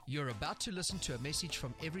You're about to listen to a message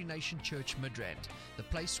from Every Nation Church Midrand, the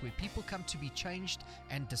place where people come to be changed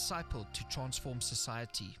and discipled to transform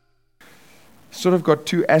society. Sort of got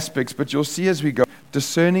two aspects, but you'll see as we go.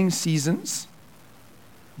 Discerning seasons,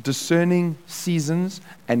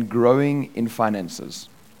 and growing in finances.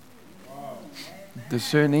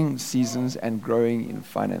 Discerning seasons and growing in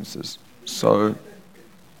finances. So,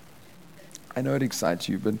 I know it excites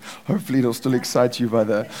you, but hopefully it'll still excite you by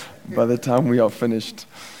the time we are finished.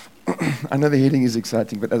 I know the heading is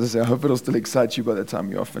exciting, but as I say, I hope it'll still excite you by the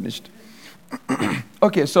time you are finished.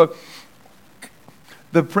 Okay, so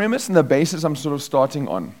the premise and the basis I'm sort of starting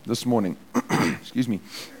on this morning, excuse me,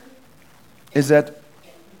 is that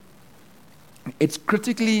it's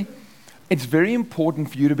very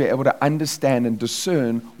important for you to be able to understand and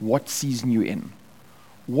discern what season you're in.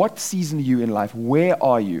 What season are you in life? Where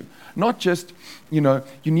are you? Not just, you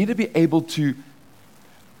need to be able to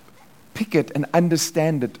pick it and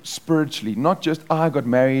understand it spiritually. Not just, I got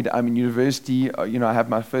married, I'm in university, I have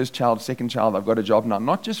my first child, second child, I've got a job now.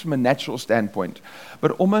 Not just from a natural standpoint,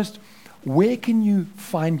 but almost, where can you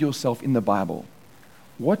find yourself in the Bible?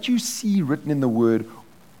 What you see written in the Word,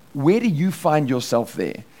 where do you find yourself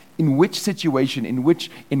there? In which situation, in which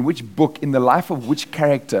book, in the life of which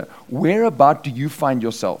character, whereabout do you find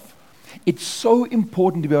yourself? It's so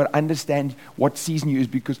important to be able to understand what season you is,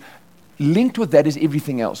 because linked with that is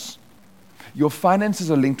everything else. Your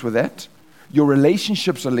finances are linked with that. Your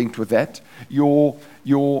relationships are linked with that. Your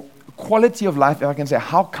quality of life, if I can say,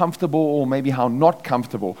 how comfortable or maybe how not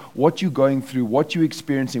comfortable, what you're going through, what you're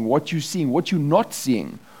experiencing, what you're seeing, what you're not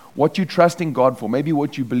seeing, what you're trusting God for, maybe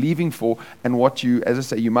what you're believing for, and what you, as I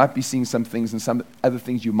say, you might be seeing some things and some other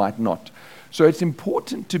things you might not. So it's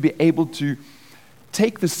important to be able to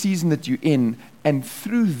take the season that you're in, and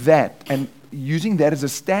through that, and using that as a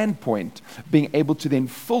standpoint, being able to then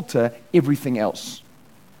filter everything else.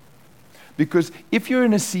 Because if you're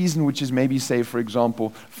in a season which is maybe, say, for example,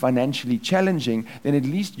 financially challenging, then at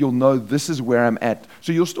least you'll know this is where I'm at.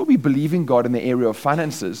 So you'll still be believing God in the area of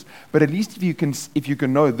finances, but at least if you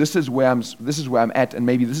can know this is where I'm at, and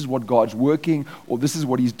maybe this is what God's working, or this is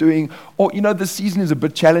what He's doing, or this season is a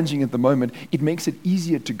bit challenging at the moment, it makes it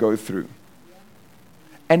easier to go through.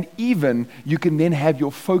 And even you can then have your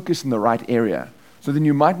focus in the right area. So then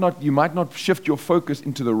you might not shift your focus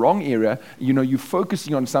into the wrong area. You're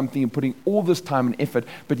focusing on something and putting all this time and effort,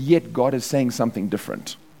 but yet God is saying something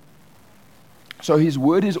different. So His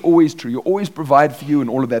word is always true. He'll always provide for you and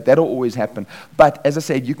all of that. That'll always happen. But as I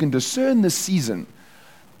said, you can discern the season.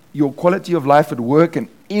 Your quality of life at work and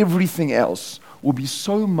everything else will be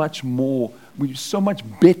so much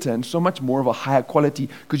better and so much more of a higher quality,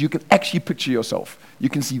 because you can actually picture yourself. You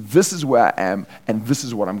can see, this is where I am and this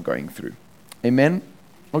is what I'm going through. Amen?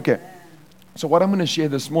 Okay. So what I'm going to share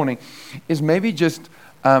this morning is maybe just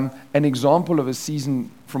an example of a season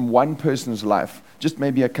from one person's life, just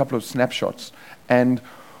maybe a couple of snapshots. And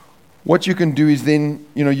what you can do is then,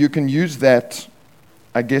 you can use that,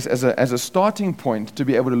 I guess, as a starting point to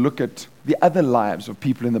be able to look at the other lives of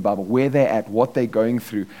people in the Bible, where they're at, what they're going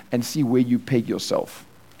through, and see where you peg yourself.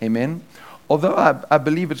 Amen? Although I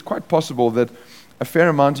believe it's quite possible that a fair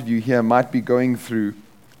amount of you here might be going through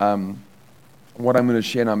what I'm going to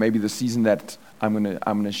share now, maybe the season that I'm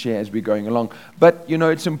going to share as we're going along. But,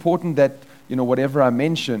 it's important that, whatever I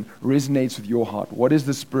mention resonates with your heart. What is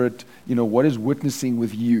the Spirit, what is witnessing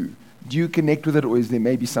with you? Do you connect with it, or is there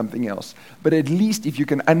maybe something else? But at least if you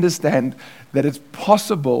can understand that it's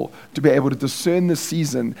possible to be able to discern the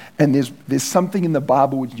season, and there's something in the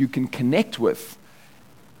Bible which you can connect with,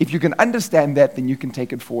 if you can understand that, then you can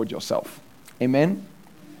take it forward yourself. Amen?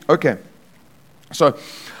 Okay. So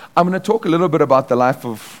I'm going to talk a little bit about the life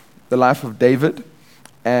of David,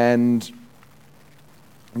 and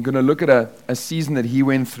I'm going to look at a season that he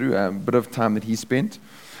went through, a bit of time that he spent.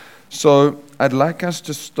 So I'd like us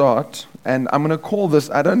to start, and I'm going to call this,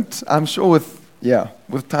 I'm sure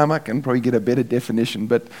with time I can probably get a better definition,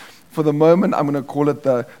 but for the moment I'm going to call it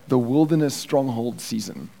the wilderness stronghold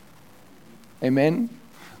season. Amen?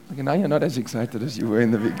 Okay, now you're not as excited as you were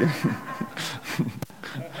in the beginning.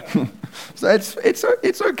 So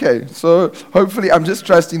it's okay. So hopefully I'm just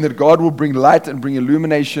trusting that God will bring light and bring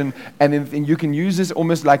illumination, and then you can use this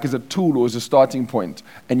almost like as a tool or as a starting point,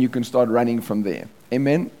 and you can start running from there.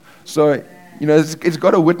 Amen? So, it's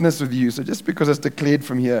got a witness with you. So just because it's declared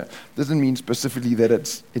from here doesn't mean specifically that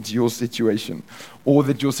it's your situation, or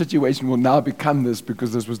that your situation will now become this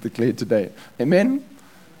because this was declared today. Amen?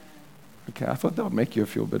 Okay, I thought that would make you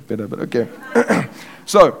feel a bit better, but okay.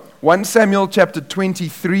 So, 1 Samuel chapter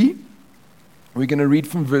 23, we're going to read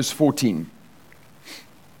from verse 14.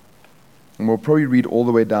 And we'll probably read all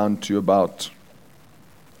the way down to about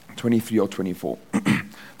 23 or 24.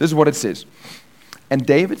 This is what it says. And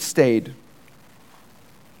David stayed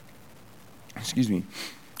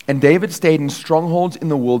in strongholds in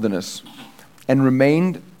the wilderness and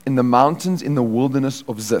remained in the mountains in the wilderness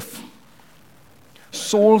of Ziph.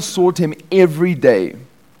 Saul sought him every day,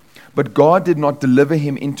 but God did not deliver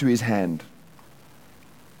him into his hand.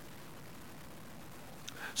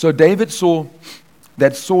 So David saw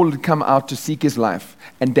that Saul had come out to seek his life,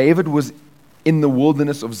 and David was in the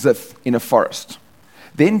wilderness of Ziph in a forest.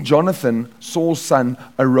 Then Jonathan, Saul's son,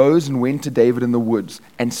 arose and went to David in the woods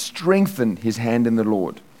and strengthened his hand in the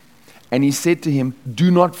Lord. And he said to him,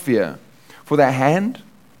 "Do not fear, for the hand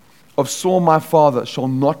of Saul my father shall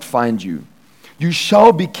not find you. You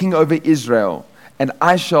shall be king over Israel, and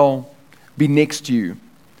I shall be next to you,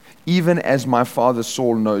 even as my father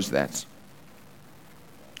Saul knows that."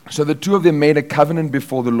 So the two of them made a covenant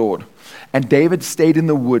before the Lord, and David stayed in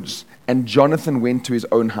the woods, and Jonathan went to his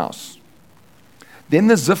own house. Then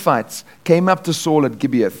the Ziphites came up to Saul at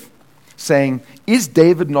Gibeah, saying, "Is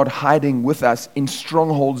David not hiding with us in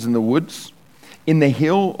strongholds in the woods, in the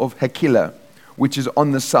hill of Hachilah, which is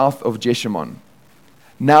on the south of Jeshimon?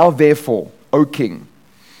 Now therefore, O king,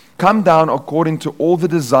 come down according to all the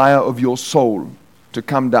desire of your soul to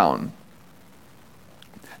come down,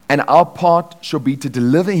 and our part shall be to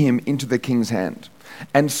deliver him into the king's hand."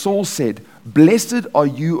 And Saul said, "Blessed are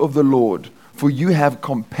you of the Lord, for you have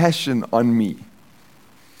compassion on me.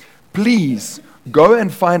 Please go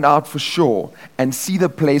and find out for sure and see the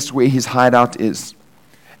place where his hideout is,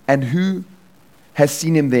 and who has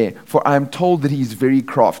seen him there, for I am told that he is very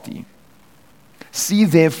crafty. See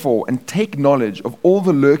therefore and take knowledge of all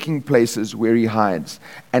the lurking places where he hides,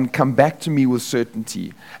 and come back to me with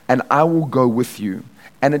certainty, and I will go with you.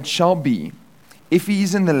 And it shall be, if he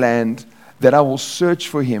is in the land, that I will search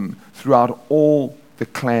for him throughout all the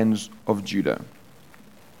clans of Judah."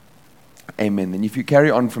 Amen. And if you carry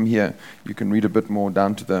on from here, you can read a bit more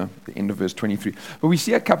down to the end of verse 23. But we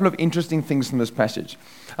see a couple of interesting things from this passage.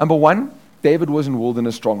 Number one, David was in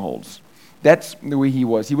wilderness strongholds. That's the way he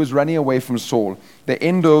was. He was running away from Saul. The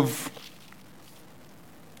end of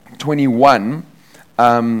 21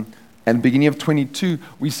 and beginning of 22,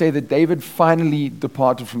 we say that David finally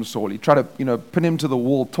departed from Saul. He tried to, pin him to the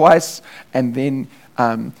wall twice, and then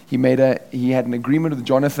he had an agreement with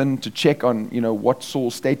Jonathan to check on, what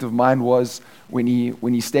Saul's state of mind was when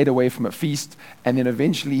he stayed away from a feast, and then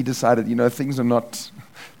eventually he decided, things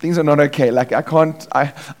are not okay. Like I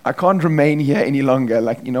can't remain here any longer.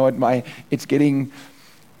 Like, it's getting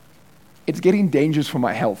dangerous for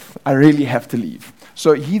my health. I really have to leave.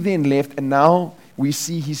 So he then left, and now we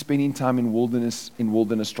see he's spending time in wilderness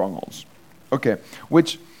strongholds. Okay,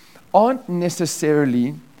 which aren't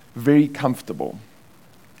necessarily very comfortable.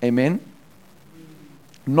 Amen?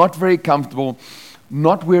 Not very comfortable,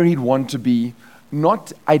 not where he'd want to be,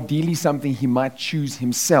 not ideally something he might choose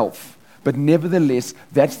himself, but nevertheless,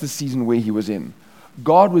 that's the season where he was in.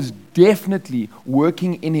 God was definitely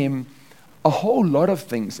working in him a whole lot of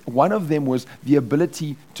things. One of them was the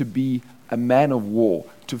ability to be a man of war,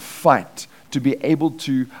 to fight, to be able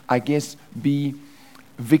to, be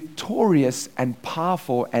victorious and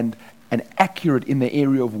powerful and accurate in the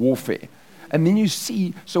area of warfare. And then you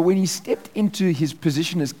see, so when he stepped into his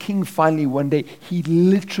position as king finally one day, he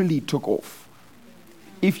literally took off.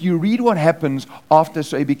 If you read what happens after,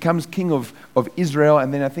 so he becomes king of Israel,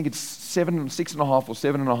 and then I think it's 6.5 or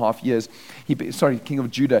 7.5 years, king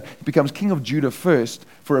of Judah. He becomes king of Judah first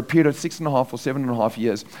for a period of 6.5 or 7.5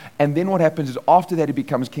 years. And then what happens is after that he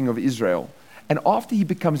becomes king of Israel. And after he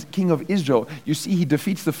becomes king of Israel, you see he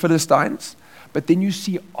defeats the Philistines, but then you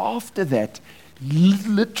see after that,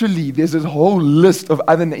 literally, there's this whole list of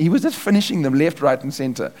he was just finishing them left, right, and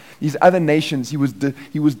center. These other nations he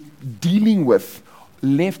was dealing with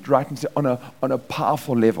left, right, and center on a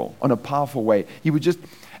powerful level, on a powerful way.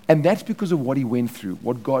 And that's because of what he went through,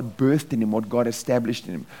 what God birthed in him, what God established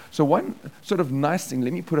in him. So one sort of nice thing,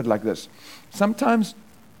 let me put it like this. Sometimes,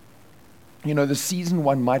 the season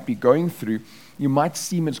one might be going through, you might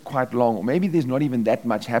seem it's quite long, or maybe there's not even that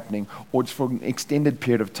much happening, or it's for an extended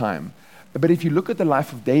period of time. But if you look at the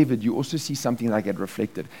life of David, you also see something like that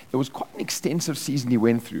reflected. It was quite an extensive season he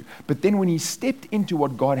went through. But then when he stepped into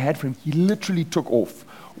what God had for him, he literally took off.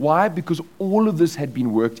 Why? Because all of this had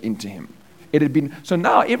been worked into him. So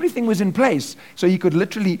now everything was in place. So he could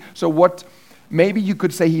maybe you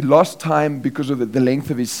could say he lost time because of the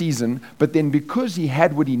length of his season, but then because he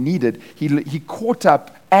had what he needed, he caught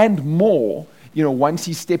up and more, once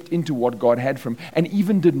he stepped into what God had for him, and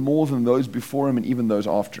even did more than those before him and even those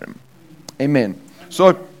after him. Amen.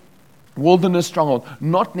 So Wilderness stronghold,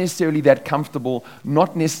 not necessarily that comfortable,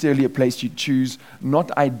 not necessarily a place you'd choose,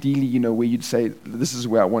 not ideally, where you'd say, this is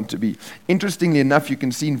where I want to be. Interestingly enough, you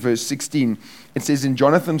can see in verse 16, it says, "And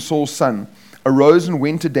Jonathan, Saul's son, arose and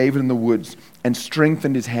went to David in the woods and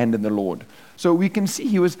strengthened his hand in the Lord." So we can see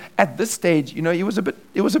he was, at this stage, it was a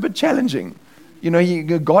bit challenging.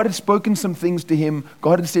 God had spoken some things to him.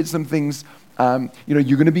 God had said some things. You're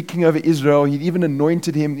going to be king over Israel. He'd even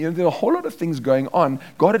anointed him. There are a whole lot of things going on.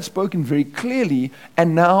 God had spoken very clearly,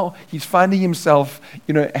 and now he's finding himself,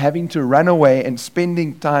 having to run away and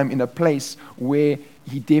spending time in a place where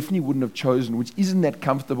he definitely wouldn't have chosen, which isn't that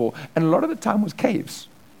comfortable. And a lot of the time was caves.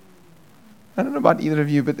 I don't know about either of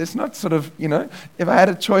you, but it's not sort of, if I had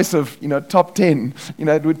a choice of, top 10,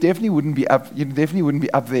 it definitely wouldn't be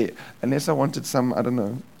up there unless I wanted some, I don't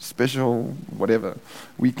know, special, whatever,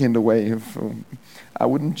 weekend away. I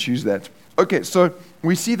wouldn't choose that. Okay, so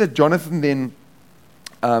we see that Jonathan then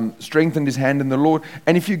strengthened his hand in the Lord.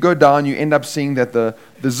 And if you go down, you end up seeing that the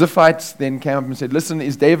Ziphites then came up and said, "Listen,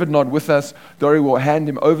 is David not with us? Dori will hand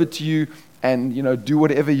him over to you. And, do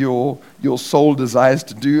whatever your soul desires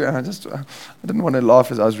to do." And I didn't want to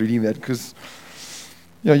laugh as I was reading that because,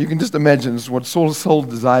 you can just imagine what Saul's soul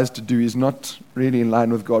desires to do is not really in line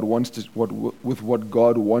with what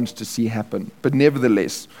God wants to see happen. But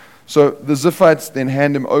nevertheless, so the Ziphites then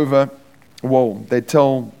hand him over. Well, they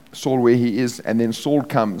tell Saul where he is, and then Saul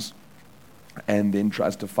comes and then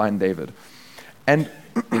tries to find David. And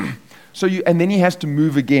and then he has to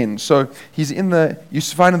move again. So you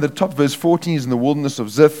find in the top, verse 14, he's in the wilderness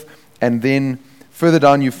of Ziph, and then further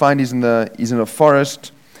down you find he's in a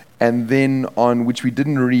forest, and then on which we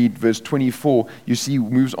didn't read, verse 24, you see he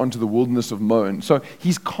moves on to the wilderness of Moan. So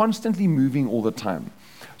he's constantly moving all the time.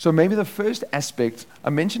 So maybe the first aspect, I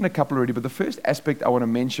mentioned a couple already, but the first aspect I want to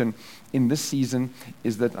mention in this season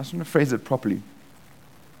is that, I just want to phrase it properly,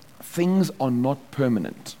 things are not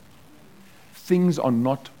permanent. Things are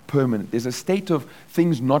not permanent. There's a state of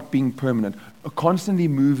things not being permanent, constantly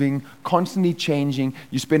moving, constantly changing.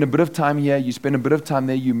 You spend a bit of time here, you spend a bit of time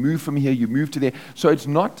there, you move from here, you move to there. So it's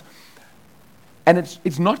not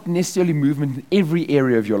necessarily movement in every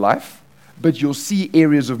area of your life, but you'll see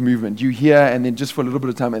areas of movement. You here, and then just for a little bit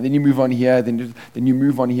of time, and then you move on here, then you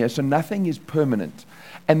move on here. So nothing is permanent.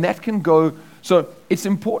 And that can go, so it's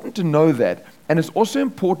important to know that. And it's also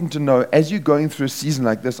important to know, as you're going through a season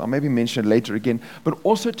like this, I'll maybe mention it later again, but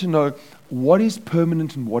also to know what is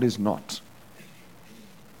permanent and what is not.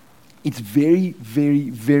 It's very, very,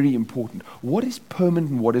 very important. What is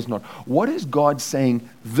permanent and what is not? What is God saying,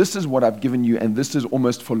 this is what I've given you, and this is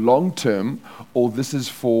almost for long term, or this is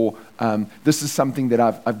something that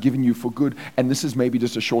I've given you for good, and this is maybe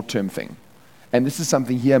just a short term thing. And this is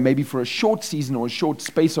something here, maybe for a short season or a short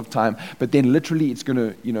space of time, but then literally it's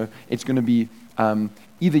going to be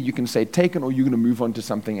either you can say taken or you're going to move on to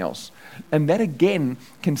something else. And that again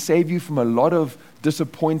can save you from a lot of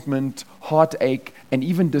disappointment, heartache, and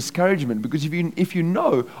even discouragement. Because if you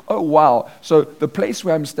know, oh wow, so the place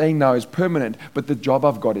where I'm staying now is permanent, but the job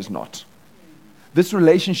I've got is not. This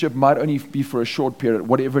relationship might only be for a short period,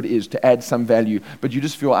 whatever it is, to add some value, but you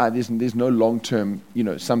just feel there's no long-term,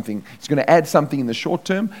 something. It's going to add something in the short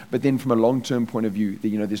term, but then from a long-term point of view,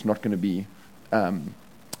 there's not going to be,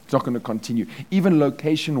 it's not going to continue, even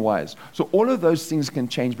location-wise. So all of those things can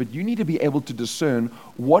change, but you need to be able to discern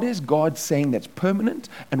what is God saying that's permanent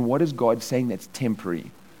and what is God saying that's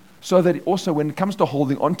temporary. So that also when it comes to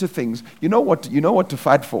holding on to things, you know what to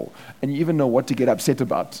fight for, and you even know what to get upset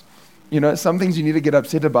about. Some things you need to get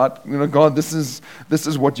upset about. God, this is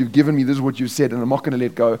what you've given me. This is what you've said, and I'm not going to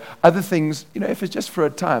let go. Other things, if it's just for a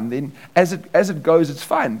time, then as it goes, it's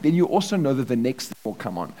fine. Then you also know that the next thing will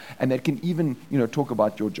come on, and that can even talk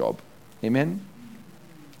about your job. Amen.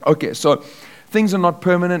 Okay, so things are not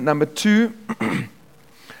permanent. Number 2,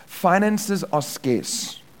 finances are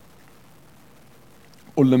scarce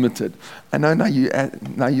or limited. I know now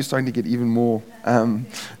you're starting to get even more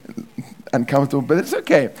uncomfortable, but it's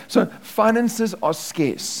okay. So finances are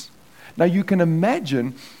scarce. Now you can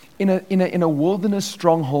imagine in a wilderness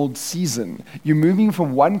stronghold season, you're moving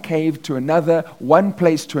from one cave to another, one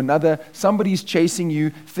place to another, somebody's chasing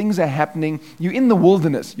you, things are happening, you're in the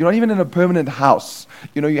wilderness, you're not even in a permanent house,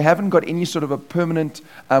 you haven't got any sort of a permanent,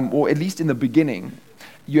 or at least in the beginning,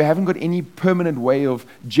 you haven't got any permanent way of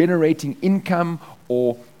generating income,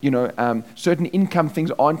 or certain income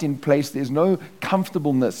things aren't in place, there's no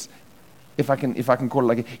comfortableness, if I can call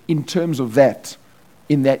it like in terms of that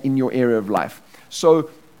in your area of life. So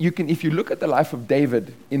if you look at the life of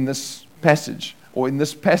David in this passage, or in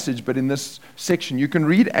this passage, but in this section, you can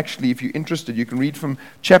read, actually, if you're interested, you can read from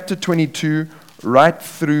chapter 22 right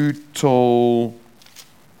through till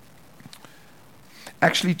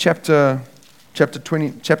actually chapter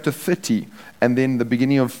 30, and then the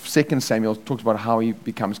beginning of 2 Samuel talks about how he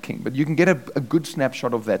becomes king. But you can get a good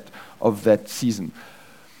snapshot of that season.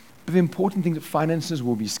 But the important thing is that finances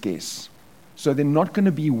will be scarce. So they're not going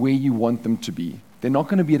to be where you want them to be. They're not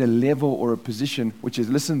going to be at a level or a position which is,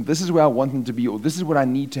 listen, this is where I want them to be, or this is what I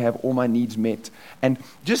need to have all my needs met. And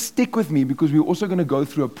just stick with me, because we're also going to go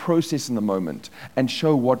through a process in the moment and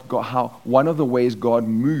show how one of the ways God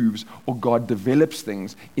moves or God develops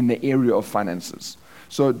things in the area of finances.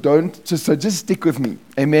 So just stick with me.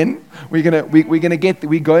 Amen. We're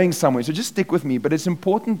going somewhere. So just stick with me. But it's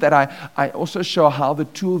important that I also show how the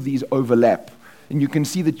two of these overlap. And you can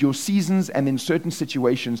see that your seasons and in certain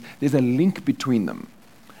situations, there's a link between them.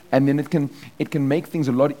 And then it can make things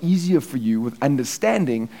a lot easier for you with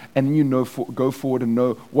understanding, and then go forward and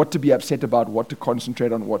know what to be upset about, what to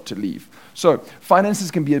concentrate on, what to leave. So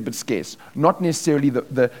finances can be a bit scarce. Not necessarily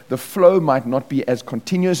the flow might not be as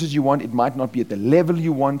continuous as you want. It might not be at the level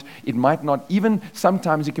you want. It might not, even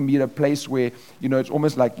sometimes it can be at a place where, it's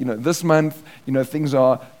almost like, this month, things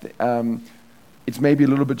are... it's maybe a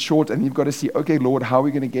little bit short, and you've got to see, okay, Lord, how are we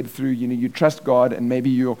going to get through? You trust God, and maybe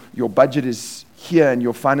your budget is here and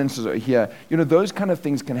your finances are here. Those kind of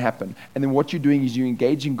things can happen. And then what you're doing is you're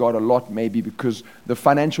engaging God a lot, maybe because the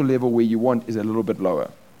financial level where you want is a little bit lower.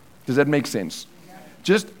 Does that make sense?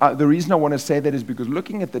 Just the reason I want to say that is because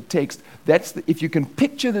looking at the text, if you can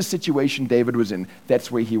picture the situation David was in, that's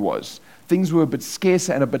where he was. Things were a bit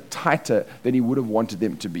scarcer and a bit tighter than he would have wanted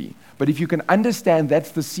them to be. But if you can understand that's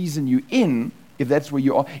the season you're in, if that's where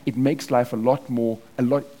you are, it makes life a lot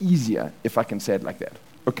easier, if I can say it like that.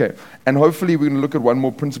 Okay, and hopefully we're going to look at one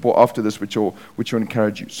more principle after this, which will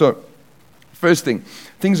encourage you. So, first thing,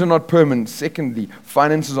 things are not permanent. Secondly,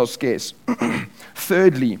 finances are scarce.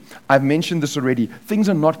 Thirdly, I've mentioned this already, things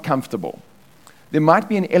are not comfortable. There might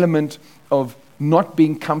be an element of not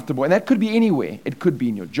being comfortable, and that could be anywhere. It could be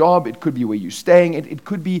in your job, it could be where you're staying, it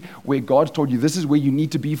could be where God's told you this is where you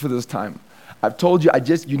need to be for this time. I've told you,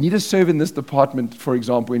 you need to serve in this department, for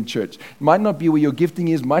example, in church. It might not be where your gifting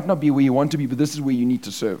is, might not be where you want to be, but this is where you need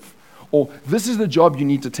to serve. Or this is the job you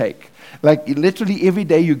need to take. Like literally every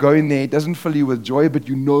day you go in there, it doesn't fill you with joy, but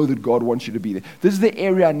you know that God wants you to be there. This is the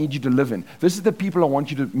area I need you to live in. This is the people I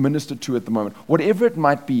want you to minister to at the moment. Whatever it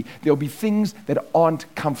might be, there'll be things that aren't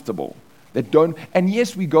comfortable. That don't, and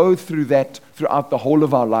yes, we go through that throughout the whole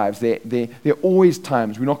of our lives. There are always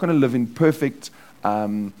times we're not going to live in perfect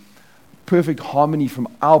harmony from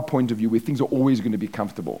our point of view, where things are always going to be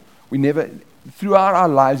comfortable. Throughout our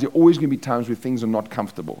lives, there are always going to be times where things are not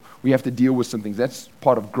comfortable. We have to deal with some things. That's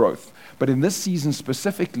part of growth. But in this season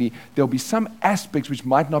specifically, there'll be some aspects which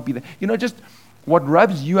might not be there. Just what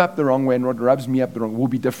rubs you up the wrong way and what rubs me up the wrong way will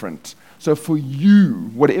be different. So for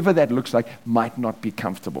you, whatever that looks like, might not be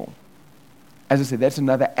comfortable. As I said, that's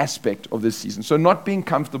another aspect of this season. So not being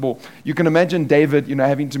comfortable. You can imagine David,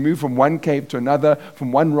 having to move from one cave to another,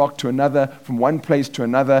 from one rock to another, from one place to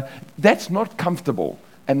another. That's not comfortable,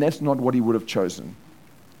 and that's not what he would have chosen.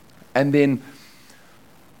 And then,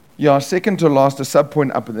 second to last, a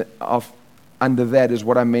sub-point under that is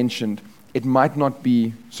what I mentioned. It might not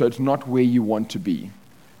be, so it's not where you want to be.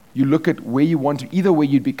 You look at where you want to, either where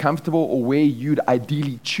you'd be comfortable or where you'd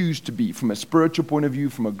ideally choose to be, from a spiritual point of view,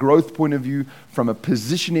 from a growth point of view, from a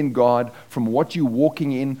position in God, from what you're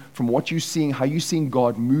walking in, from what you're seeing, how you're seeing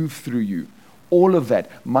God move through you. All of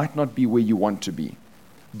that might not be where you want to be,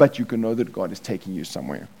 but you can know that God is taking you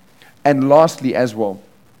somewhere. And lastly as well,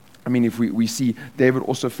 if we see David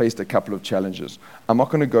also faced a couple of challenges. I'm not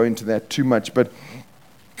going to go into that too much, but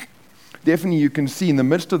definitely you can see in the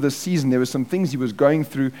midst of this season, there were some things he was going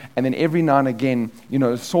through, and then every now and again,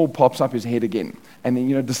 Saul pops up his head again, and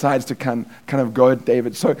then, decides to kind of go at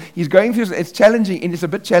David. So he's going through, it's challenging, and it's a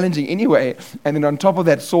bit challenging anyway, and then on top of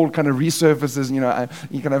that, Saul kind of resurfaces,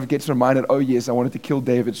 he kind of gets reminded, oh yes, I wanted to kill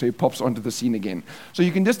David, so he pops onto the scene again. So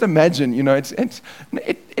you can just imagine,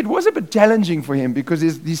 it was a bit challenging for him, because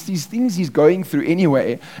there's these things he's going through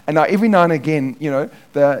anyway, and now every now and again,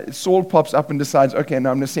 the Saul pops up and decides, okay,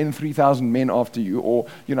 now I'm going to send 3,000 men after you, or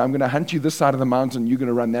I'm going to hunt you this side of the mountain, you're going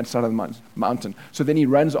to run that side of the mountain. So then he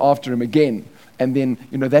runs after him again, and then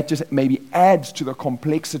that just maybe adds to the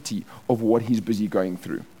complexity of what he's busy going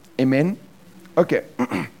through. Amen. Okay.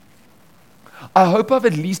 I hope I've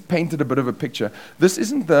at least painted a bit of a picture. This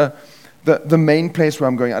isn't the main place where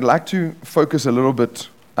I'm going. I'd like to focus a little bit,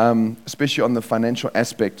 especially on the financial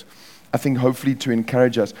aspect, I think hopefully to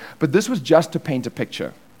encourage us. But this was just to paint a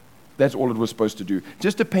picture. That's all it was supposed to do.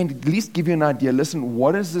 Just to paint, at least give you an idea. Listen,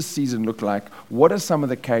 what does this season look like? What are some of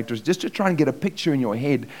the characters? Just to try and get a picture in your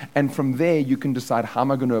head. And from there, you can decide, how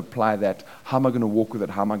am I going to apply that? How am I going to walk with it?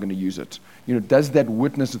 How am I going to use it? Does that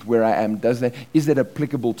witness with where I am? Is that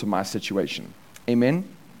applicable to my situation? Amen?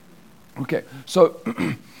 Okay, so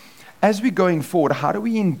as we're going forward, how do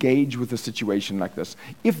we engage with a situation like this?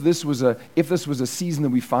 If this was a season that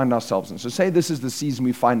we find ourselves in, so say this is the season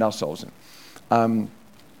we find ourselves in.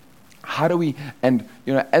 How do we? And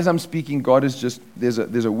as I'm speaking, God is just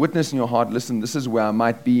there's a witness in your heart. Listen, this is where I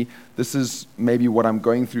might be. This is maybe what I'm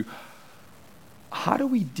going through. How do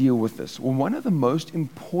we deal with this? Well, one of the most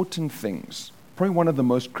important things, probably one of the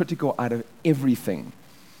most critical out of everything.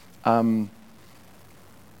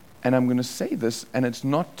 And I'm going to say this, and it's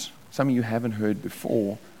not something you haven't heard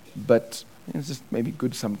before, but it's just maybe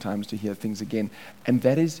good sometimes to hear things again, and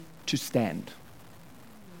that is to stand.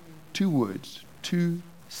 2 words, to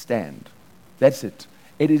stand. That's it.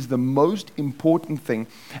 It is the most important thing,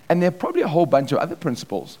 and there are probably a whole bunch of other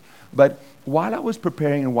principles, but while I was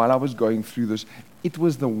preparing and while I was going through this, it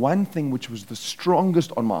was the one thing which was the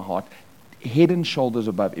strongest on my heart, head and shoulders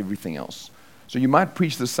above everything else. So you might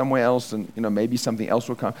preach this somewhere else, and maybe something else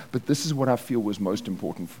will come, but this is what I feel was most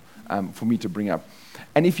important for me to bring up.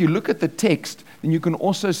 And if you look at the text, then you can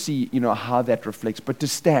also see, how that reflects. But to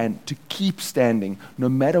stand, to keep standing, no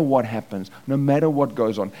matter what happens, no matter what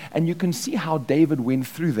goes on. And you can see how David went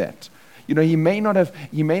through that. He may not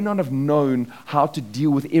have known how to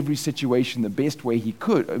deal with every situation the best way he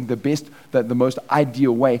could, the most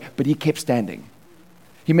ideal way, but he kept standing.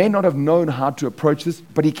 He may not have known how to approach this,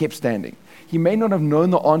 but he kept standing. He may not have known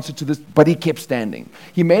the answer to this, but he kept standing.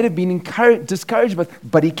 He may have been discouraged,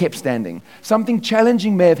 but he kept standing. Something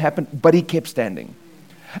challenging may have happened, but he kept standing.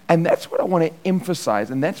 And that's what I want to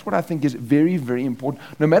emphasize, and that's what I think is very, very important.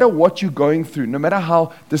 No matter what you're going through, no matter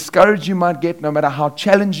how discouraged you might get, no matter how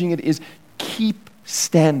challenging it is, keep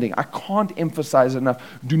standing. I can't emphasize enough.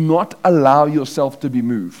 Do not allow yourself to be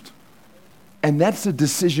moved. And that's a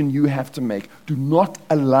decision you have to make. Do not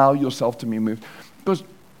allow yourself to be moved. Because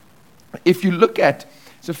if you look at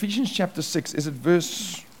Ephesians chapter 6, is it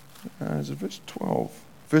verse 12?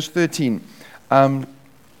 Verse 13. I'm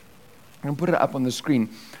going to put it up on the screen.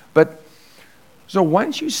 But so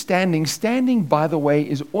once you're standing, by the way,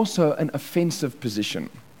 is also an offensive position.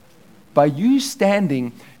 By you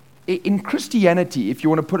standing, in Christianity, if you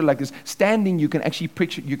want to put it like this, standing, you can actually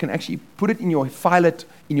put it in file it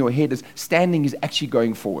in your head as standing is actually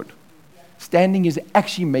going forward. Standing is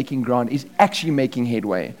actually making ground, is actually making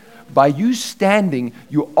headway. By you standing,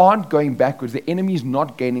 you aren't going backwards. The enemy is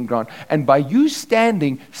not gaining ground. And by you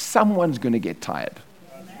standing, someone's going to get tired.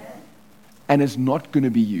 Amen. And it's not going to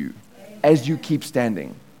be you as you keep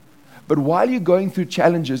standing. But while you're going through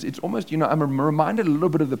challenges, it's almost, I'm reminded a little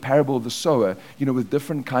bit of the parable of the sower, with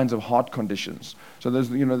different kinds of heart conditions. So there's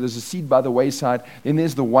a seed by the wayside, and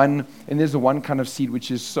there's the one kind of seed which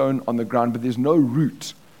is sown on the ground, but there's no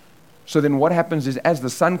root. So then what happens is as the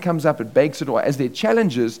sun comes up, it bakes it, or as there are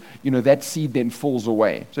challenges, that seed then falls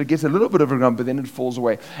away. So it gets a little bit of a ground, but then it falls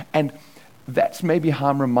away. And that's maybe how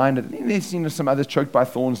I'm reminded. And there's some others choked by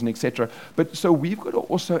thorns and etc. But so we've got to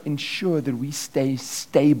also ensure that we stay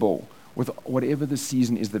stable with whatever the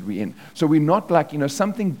season is that we're in. So we're not like,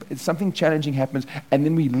 something challenging happens, and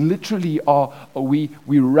then we literally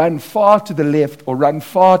we run far to the left or run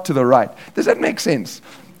far to the right. Does that make sense?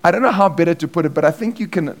 I don't know how better to put it, but I think you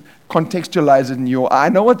can contextualize it in I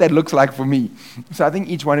know what that looks like for me. So I think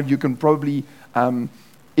each one of you can probably,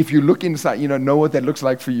 if you look inside, know what that looks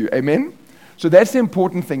like for you. Amen? So that's the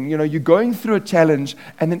important thing. You're going through a challenge,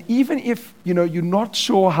 and then even if, you're not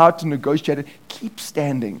sure how to negotiate it, keep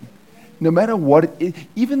standing. No matter what it is,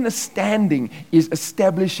 even the standing is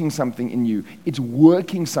establishing something in you. It's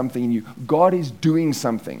working something in you. God is doing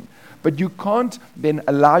something. But you can't then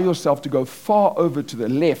allow yourself to go far over to the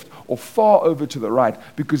left or far over to the right,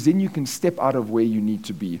 because then you can step out of where you need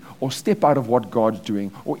to be, or step out of what God's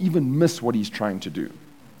doing, or even miss what He's trying to do.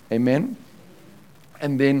 Amen?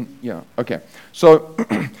 And then, okay. So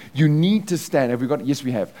you need to stand. Have we got? Yes,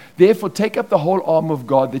 we have. Therefore, take up the whole armor of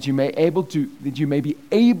God, that you may be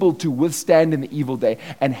able to withstand in the evil day,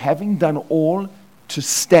 and having done all, to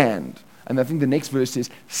stand. And I think the next verse says,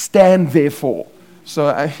 stand therefore. So,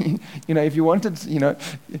 if you wanted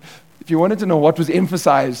to know what was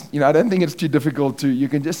emphasized, I don't think it's too difficult you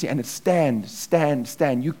can just see, and it's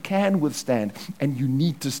stand. You can withstand, and you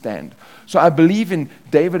need to stand. So I believe in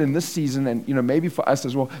David in this season, and, maybe for us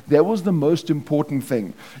as well, that was the most important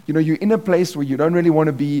thing. You're in a place where you don't really want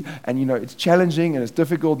to be, and, it's challenging, and it's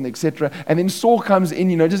difficult, and etc. And then Saul comes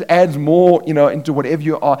in, just adds more, into whatever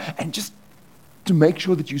you are, and just to make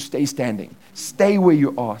sure that you stay standing. Stay where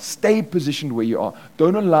you are. Stay positioned where you are.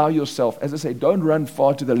 Don't allow yourself, as I say, don't run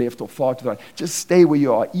far to the left or far to the right. Just stay where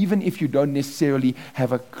you are, even if you don't necessarily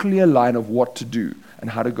have a clear line of what to do and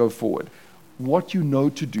how to go forward. What you know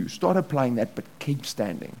to do, start applying that, but keep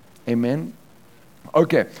standing. Amen?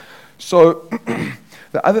 Okay, so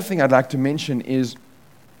the other thing I'd like to mention is,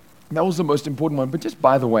 that was the most important one, but just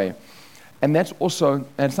by the way, and that's also,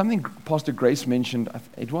 and something Pastor Grace mentioned,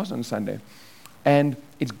 it was on Sunday, and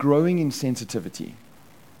it's growing in sensitivity.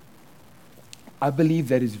 I believe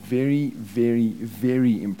that is very, very,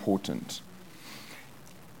 very important.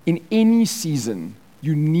 In any season,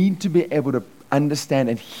 you need to be able to understand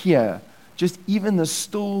and hear just even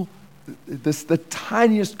the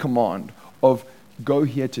tiniest command of go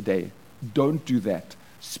here today, don't do that,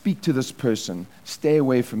 speak to this person, stay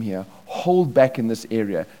away from here, hold back in this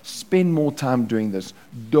area, spend more time doing this,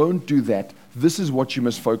 don't do that. This is what you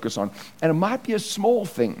must focus on. And it might be a small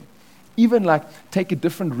thing, even like take a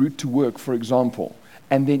different route to work, for example.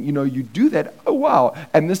 And then, you do that, oh wow,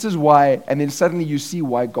 and this is why, and then suddenly you see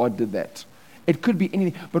why God did that. It could be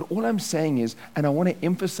anything, but all I'm saying is, and I want to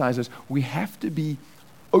emphasize this, we have to be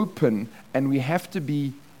open and we have to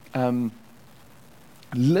be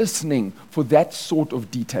listening for that sort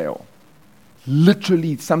of detail.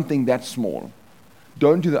 Literally something that small.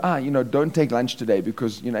 Don't do don't take lunch today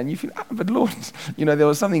because, and you feel, but Lord, there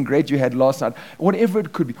was something great you had last night. Whatever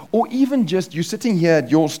it could be. Or even just you're sitting here at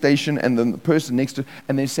your station and then the person next to,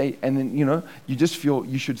 and they say, and then, you just feel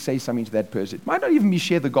you should say something to that person. It might not even be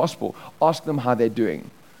share the gospel. Ask them how they're doing,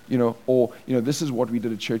 or, this is what we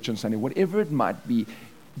did at church on Sunday. Whatever it might be,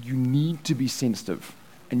 you need to be sensitive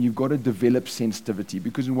and you've got to develop sensitivity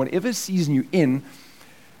because in whatever season you're in,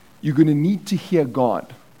 you're going to need to hear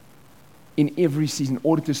God in every season in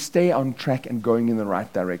order to stay on track and going in the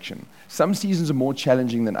right direction. Some seasons are more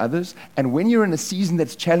challenging than others, and when you're in a season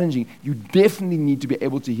that's challenging, you definitely need to be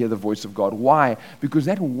able to hear the voice of God. Why? Because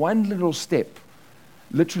that one little step,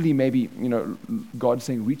 literally maybe, God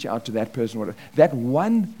saying, reach out to that person, whatever. That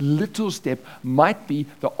one little step might be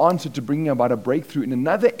the answer to bringing about a breakthrough in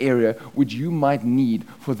another area which you might need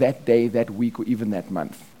for that day, that week, or even that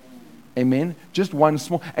month. Amen? Just one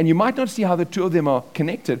small, and you might not see how the two of them are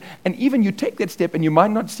connected, and even you take that step and you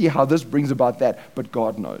might not see how this brings about that, but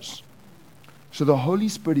God knows. So the Holy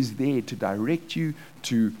Spirit is there to direct you,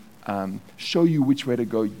 to show you which way to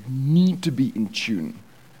go. You need to be in tune.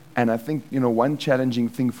 And I think, one challenging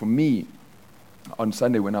thing for me on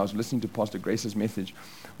Sunday when I was listening to Pastor Grace's message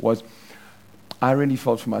was I really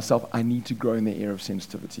felt for myself, I need to grow in the area of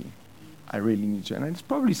sensitivity. I really need to. And it's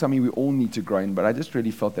probably something we all need to grow in, but I just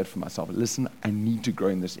really felt that for myself. Listen, I need to grow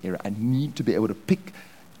in this area. I need to be able to pick,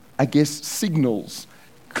 signals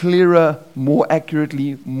clearer, more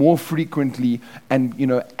accurately, more frequently,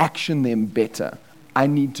 and, action them better. I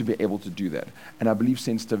need to be able to do that. And I believe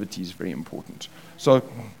sensitivity is very important. So,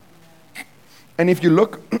 and if you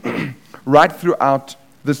look right throughout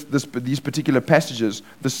these particular passages,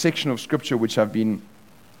 this section of Scripture which I've been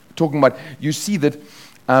talking about, you see that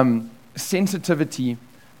sensitivity,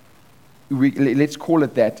 let's call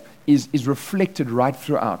it that, is reflected right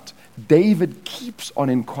throughout. David keeps on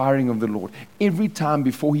inquiring of the Lord. Every time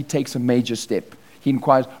before he takes a major step, he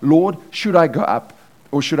inquires, Lord, should I go up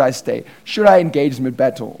or should I stay? Should I engage them in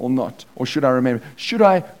battle or not? Or should I remember? Should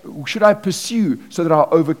I pursue so that I'll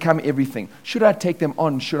overcome everything? Should I take them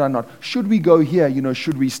on? Should I not? Should we go here?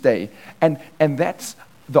 Should we stay? And that's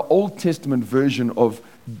the Old Testament version of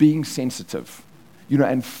being sensitive.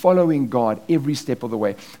 And following God every step of the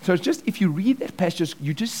way. So it's just, if you read that passage,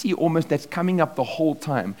 you just see almost that's coming up the whole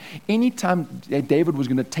time. Anytime David was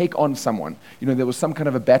going to take on someone, there was some kind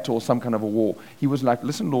of a battle or some kind of a war, he was like,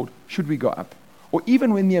 listen, Lord, should we go up? Or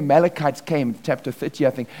even when the Amalekites came, chapter 30, I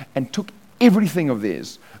think, and took everything of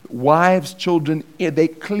theirs, wives, children, they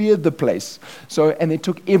cleared the place. And they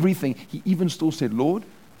took everything. He even still said, Lord,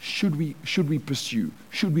 should we pursue?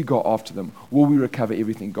 Should we go after them? Will we recover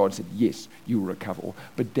everything? God said, yes, you will recover all.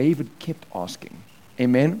 But David kept asking.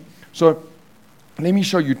 Amen? So let me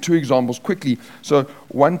show you two examples quickly. So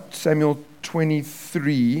 1 Samuel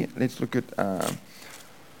 23, let's look at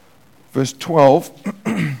verse 12.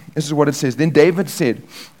 This is what it says. Then David said,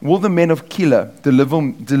 will the men of Keilah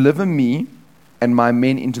deliver me and my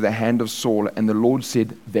men into the hand of Saul? And the Lord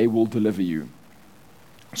said, they will deliver you.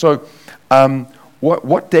 So,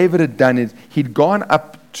 what David had done is he'd gone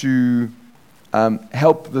up to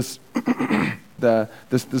help this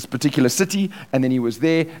this particular city, and then he was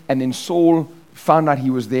there, and then Saul found out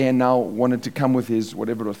he was there and now wanted to come with his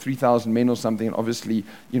whatever, or 3,000 men or something, and obviously,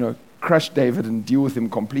 crush David and deal with him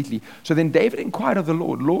completely. So then David inquired of the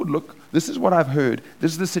Lord, Lord, look, this is what I've heard.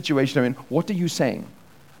 This is the situation I'm in. What are you saying?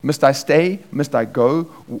 Must I stay? Must I go?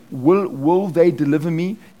 Will they deliver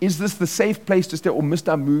me? Is this the safe place to stay, or must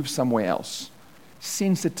I move somewhere else?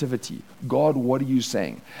 Sensitivity. God, what are you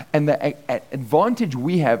saying? And the advantage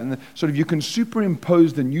we have, and sort of you can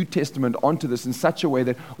superimpose the New Testament onto this in such a way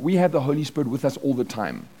that we have the Holy Spirit with us all the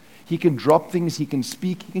time. He can drop things, he can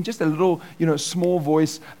speak, he can just a little, small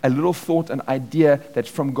voice, a little thought, an idea that's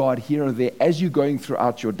from God here or there as you're going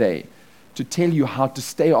throughout your day, to tell you how to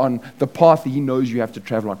stay on the path that he knows you have to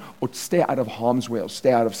travel on, or to stay out of harm's way, or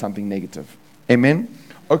stay out of something negative. Amen?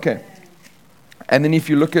 Okay. And then if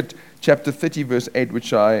you look at chapter 30, verse 8,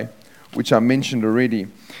 which I mentioned already,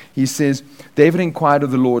 he says, David inquired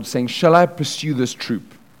of the Lord, saying, shall I pursue this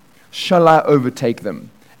troop? Shall I overtake them?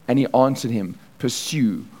 And he answered him,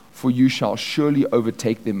 pursue, for you shall surely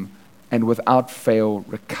overtake them, and without fail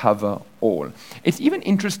recover all. It's even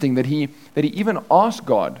interesting that he even asked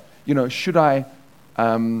God, should I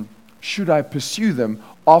pursue them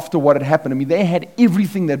after what had happened? I mean, they had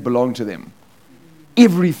everything that belonged to them.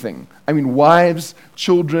 Everything. I mean, wives,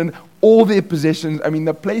 children, all their possessions. I mean,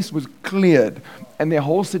 the place was cleared, and their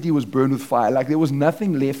whole city was burned with fire. Like, there was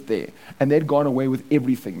nothing left there, and they'd gone away with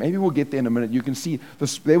everything. Maybe we'll get there in a minute. You can see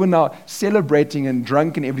they were now celebrating and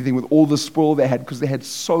drunk and everything with all the spoil they had, because they had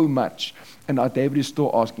so much. And now David is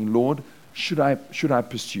still asking, Lord, should I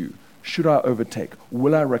pursue? Should I overtake?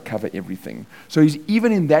 Will I recover everything? So he's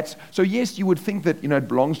even in that. So yes, you would think that, it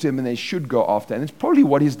belongs to him and they should go after. And it's probably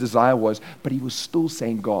what his desire was. But he was still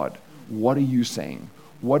saying, God, what are you saying?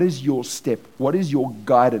 What is your step? What is your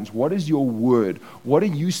guidance? What is your word? What are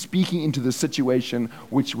you speaking into the situation,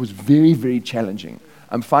 which was very, very challenging?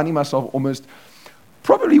 I'm finding myself almost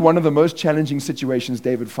probably one of the most challenging situations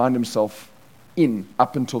David found himself in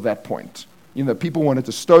up until that point. People wanted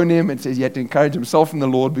to stone him, and says he had to encourage himself in the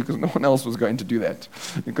Lord because no one else was going to do that.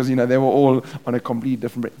 Because, they were all on a completely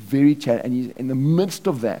different, very challenge. And he's in the midst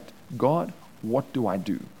of that, God, what do I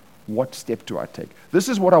do? What step do I take? This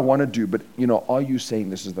is what I want to do, but, are you saying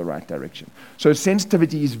this is the right direction? So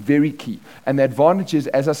sensitivity is very key. And the advantage is,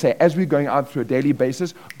 as I say, as we're going out through a daily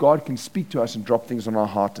basis, God can speak to us and drop things on our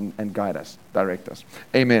heart and guide us, direct us.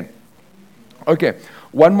 Amen. Okay,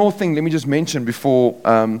 one more thing let me just mention before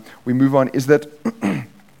we move on is that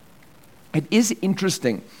it is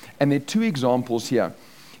interesting, and there are two examples here.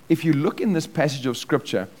 If you look in this passage of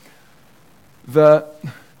Scripture, the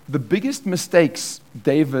biggest mistakes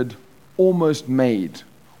David almost made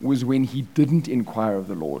was when he didn't inquire of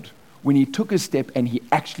the Lord, when he took a step and he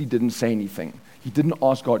actually didn't say anything. He didn't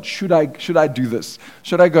ask God, should I do this?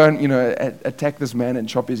 Should I go and attack this man and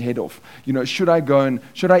chop his head off? Should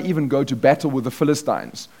I even go to battle with the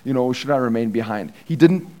Philistines? Or should I remain behind? He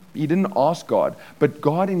didn't ask God, but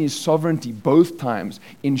God in his sovereignty both times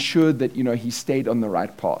ensured that he stayed on the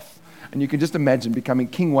right path. And you can just imagine becoming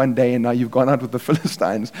king one day, and now you've gone out with the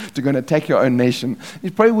Philistines to go and attack your own nation.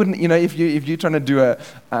 You probably wouldn't, if you're trying to do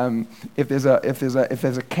if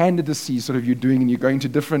there's a candidacy sort of you're doing, and you're going to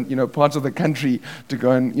different parts of the country to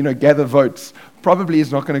go and gather votes, probably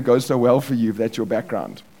it's not going to go so well for you if that's your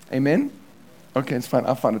background. Amen. Okay, it's fine.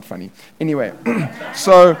 I found it funny. Anyway,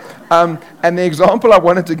 so, and the example I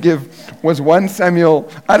wanted to give was 1 Samuel.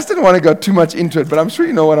 I just didn't want to go too much into it, but I'm sure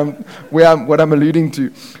you know what I'm alluding to.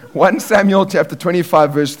 1 Samuel chapter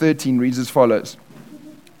 25, verse 13 reads as follows.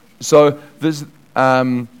 So this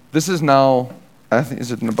is now, I think,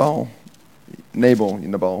 is it Nabal,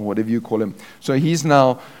 whatever you call him. So he's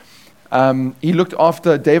now. David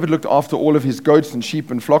looked after all of his goats and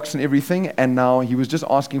sheep and flocks and everything, and now he was just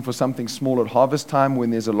asking for something small at harvest time when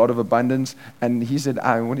there's a lot of abundance. And he said,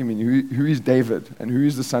 what do you mean, who is David and who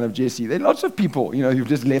is the son of Jesse? There are lots of people, who've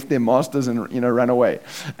just left their masters and, run away.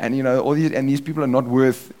 And, all these people are not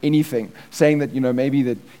worth anything, saying that, maybe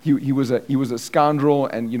that he was a scoundrel,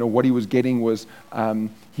 and, what he was getting was,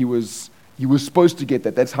 he was supposed to get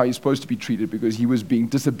that. That's how he's supposed to be treated, because he was being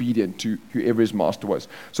disobedient to whoever his master was.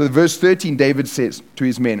 So verse 13, David says to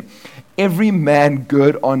his men, every man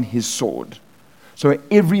gird on his sword. So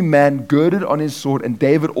every man girded on his sword, and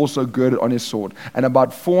David also girded on his sword. And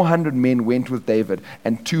about 400 men went with David,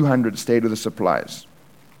 and 200 stayed with the supplies.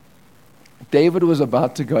 David was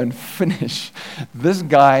about to go and finish this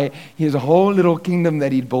guy, his whole little kingdom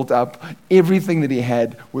that he'd built up, everything that he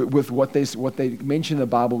had with what they mention in the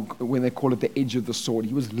Bible when they call it the edge of the sword.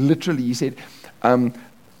 He was literally, he said,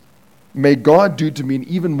 may God do to me, and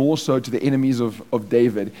even more so to the enemies of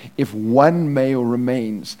David, if one male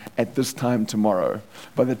remains at this time tomorrow.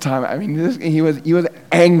 By the time, he was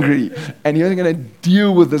angry, and he was going to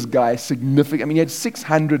deal with this guy significant. He had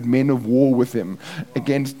 600 men of war with him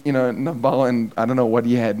against, Nabal, and I don't know what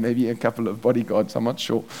he had, maybe a couple of bodyguards, I'm not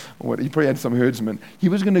sure. He probably had some herdsmen. He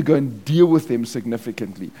was going to go and deal with them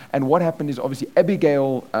significantly. And what happened is, obviously,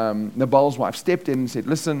 Abigail, Nabal's wife, stepped in and said,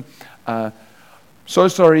 listen, so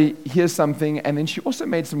sorry, here's something. And then she also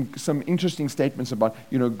made some interesting statements about,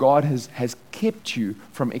 God has kept you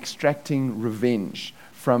from extracting revenge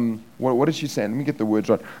from, what did she say? Let me get the words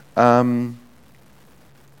right.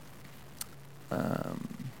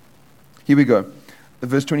 Here we go.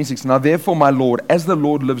 Verse 26, now therefore, my Lord, as the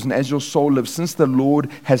Lord lives and as your soul lives, since the Lord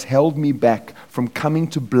has held me back from coming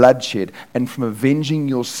to bloodshed and from avenging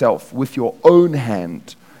yourself with your own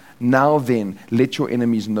hand, now then, let your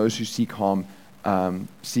enemies and those who seek harm,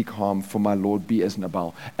 for my Lord be as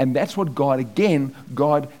Nabal. And that's what God,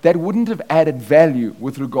 that wouldn't have added value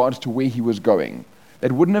with regards to where he was going.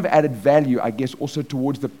 That wouldn't have added value, I guess, also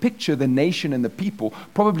towards the picture the nation and the people,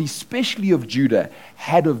 probably especially of Judah,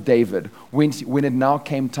 had of David when it now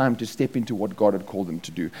came time to step into what God had called him to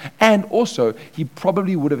do. And also, he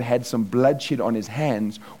probably would have had some bloodshed on his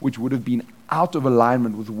hands, which would have been out of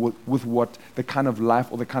alignment with what the kind of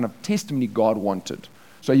life or the kind of testimony God wanted.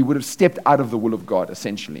 So he would have stepped out of the will of God,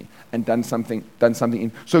 essentially, and done something.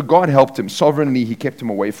 So God helped him. Sovereignly, he kept him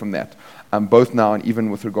away from that, both now and even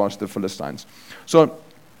with regards to the Philistines. So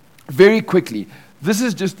very quickly, this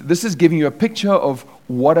is giving you a picture of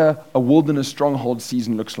what a wilderness stronghold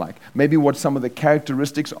season looks like. Maybe what some of the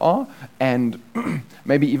characteristics are, and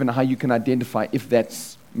maybe even how you can identify if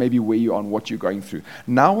that's maybe where you are and what you're going through.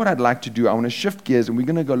 Now what I'd like to do, I want to shift gears, and we're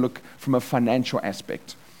going to go look from a financial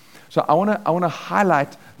aspect. So I want to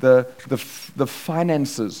highlight the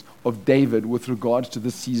finances of David with regards to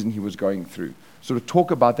the season he was going through. Sort of talk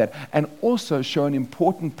about that, and also show an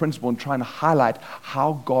important principle in trying to highlight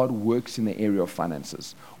how God works in the area of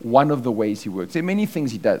finances. One of the ways he works. There are many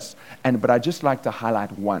things he does, but I just like to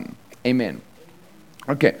highlight one. Amen.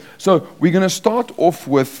 Okay, so we're going to start off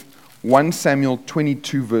with 1 Samuel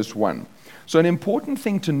 22 verse 1. So an important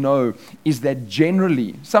thing to know is that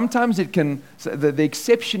generally, sometimes the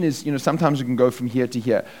exception is, sometimes it can go from here to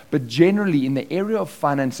here, but generally in the area of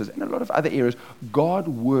finances and a lot of other areas, God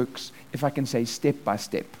works, if I can say, step by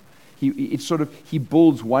step. He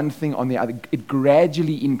builds one thing on the other. It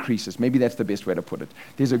gradually increases. Maybe that's the best way to put it.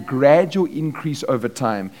 There's a gradual increase over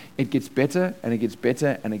time. It gets better, and it gets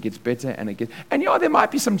better, and it gets better, and it gets... And there might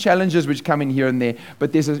be some challenges which come in here and there,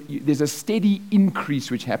 but there's a steady increase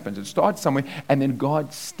which happens. It starts somewhere, and then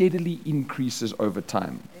God steadily increases over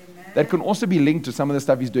time. That can also be linked to some of the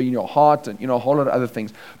stuff he's doing in your heart and a whole lot of other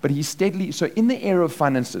things. But he steadily... So in the area of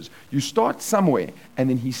finances, you start somewhere, and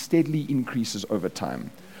then he steadily increases over time.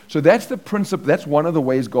 So that's the principle. That's one of the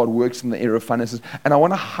ways God works in the area of finances. And I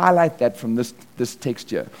want to highlight that from this text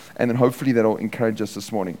here. And then hopefully that will encourage us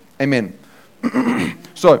this morning. Amen.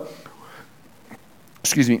 So,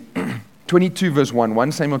 22 verse 1.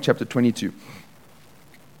 1 Samuel chapter 22.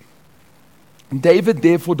 David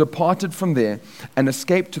therefore departed from there and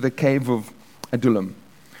escaped to the cave of Adullam.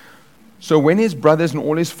 So when his brothers and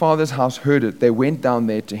all his father's house heard it, they went down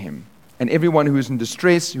there to him. And everyone who is in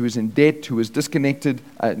distress, who is in debt, who is discontented,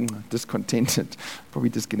 probably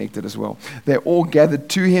disconnected as well, they all gathered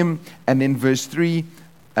to him. And then verse 3,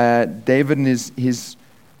 David and his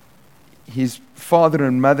father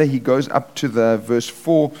and mother, he goes up to verse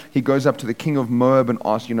 4, he goes up to the king of Moab and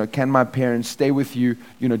asks, can my parents stay with you,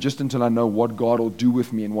 just until I know what God will do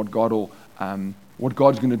with me and what God's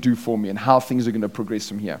going to do for me and how things are going to progress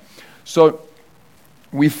from here. So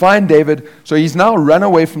we find David, so he's now run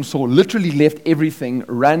away from Saul, literally left everything,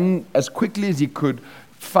 ran as quickly as he could,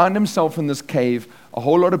 found himself in this cave, a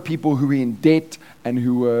whole lot of people who were in debt and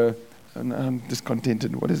who were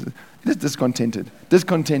discontented. What is it? It is discontented.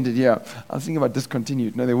 Discontented, yeah. I was thinking about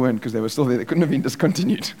discontinued. No, they weren't, because they were still there. They couldn't have been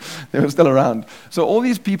discontinued. They were still around. So all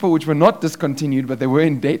these people which were not discontinued, but they were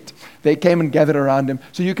in debt, they came and gathered around him.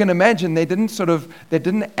 So you can imagine they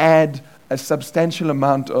didn't add a substantial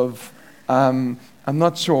amount of I'm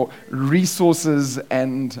not sure, resources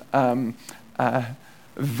and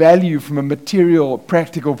value from a material,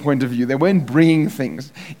 practical point of view. They weren't bringing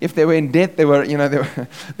things. If they were in debt, they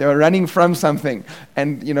were running from something,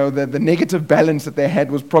 and the negative balance that they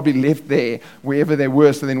had was probably left there wherever they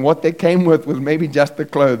were. So then, what they came with was maybe just the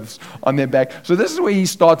clothes on their back. So this is where he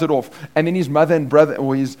started off, and then his mother and brother,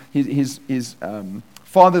 or his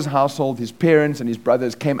father's household, his parents and his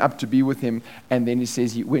brothers came up to be with him, and then he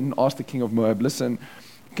says he went and asked the king of Moab, listen,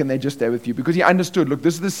 can they just stay with you? Because he understood, look,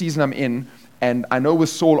 this is the season I'm in, and I know with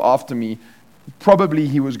Saul after me, probably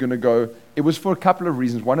he was going to go. It was for a couple of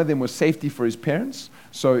reasons. One of them was safety for his parents.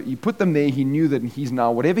 So he put them there. He knew that he's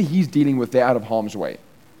now, whatever he's dealing with, they're out of harm's way.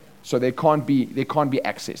 So they can't be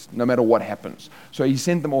accessed no matter what happens. So he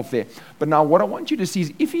sent them off there. But now what I want you to see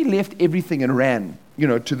is if he left everything and ran,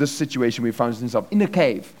 to this situation where he found himself in a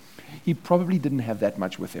cave, he probably didn't have that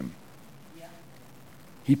much with him.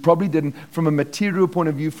 He probably didn't, from a material point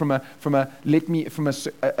of view, from a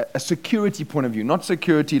security point of view, not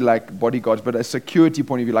security like bodyguards, but a security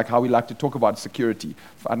point of view, like how we like to talk about security.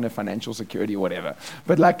 I don't know, financial security or whatever.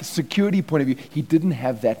 But like security point of view, he didn't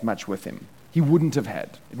have that much with him. He wouldn't have had.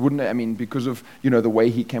 It wouldn't, because of, the way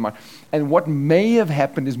he came out. And what may have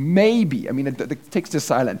happened is maybe, the text is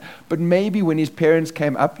silent, but maybe when his parents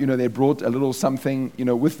came up, they brought a little something,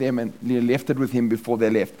 with them and they left it with him before they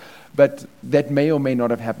left. But that may or may not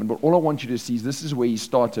have happened. But all I want you to see is this is where he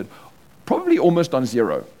started, probably almost on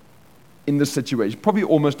zero in this situation, probably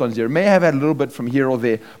almost on zero. May have had a little bit from here or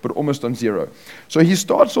there, but almost on zero. So he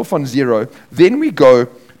starts off on zero. Then we go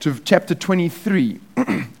to chapter 23,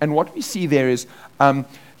 and what we see there is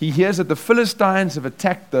he hears that the Philistines have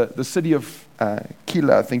attacked the city of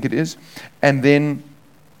Keilah, I think it is, and then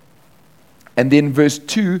verse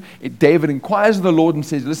 2, David inquires of the Lord and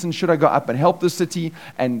says, listen, should I go up and help the city?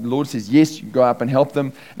 And the Lord says, yes, you go up and help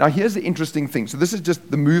them. Now here's the interesting thing. So this is just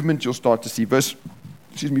the movement you'll start to see. Verse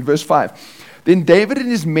 5. Then David and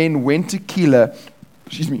his men went to Keilah,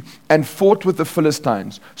 and fought with the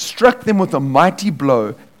Philistines, struck them with a mighty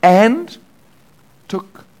blow, and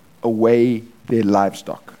took away their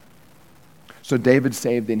livestock. So David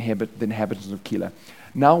saved the inhabitants of Keilah.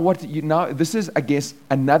 Now this is, I guess,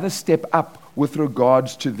 another step up with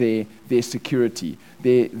regards to their security,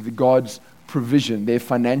 the God's provision, their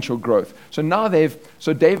financial growth. So now where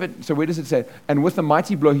does it say? And with a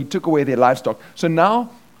mighty blow he took away their livestock. So now,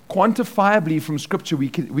 quantifiably from Scripture, we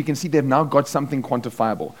can see they've now got something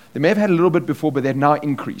quantifiable. They may have had a little bit before, but they've now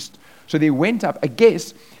increased. So they went up. I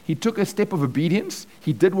guess he took a step of obedience.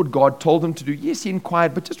 He did what God told him to do. Yes, he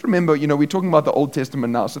inquired, but just remember, we're talking about the Old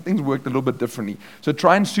Testament now, so things worked a little bit differently. So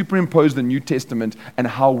try and superimpose the New Testament and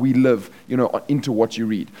how we live, into what you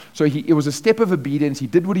read. So it was a step of obedience. He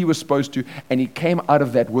did what he was supposed to, and he came out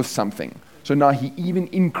of that with something. So now he even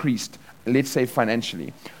increased, let's say,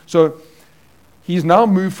 financially. So he's now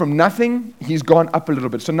moved from nothing, he's gone up a little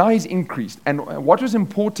bit. So now he's increased. And what was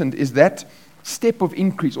important is that step of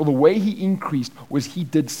increase, or the way he increased, was he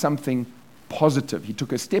did something positive. He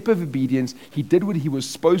took a step of obedience. He did what he was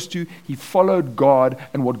supposed to. He followed God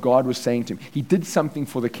and what God was saying to him. He did something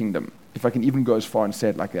for the kingdom, if I can even go as far and say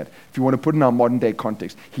it like that. If you want to put it in our modern day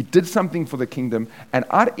context, he did something for the kingdom. And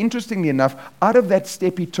interestingly enough, out of that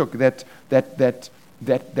step he took, that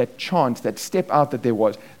chance, that step out that there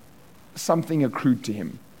was, something accrued to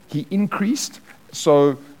him. He increased.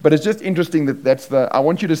 But it's just interesting I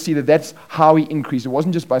want you to see that that's how he increased. It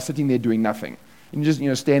wasn't just by sitting there doing nothing. He didn't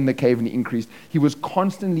just, stay in the cave and he increased. He was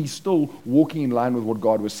constantly still walking in line with what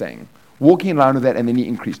God was saying. Walking in line with that, and then he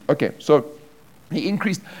increased. Okay, so he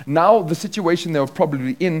increased. Now the situation they were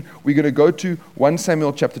probably in, we're going to go to 1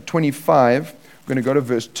 Samuel chapter 25. We're going to go to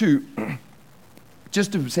verse 2.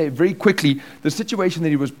 Just to say very quickly, the situation that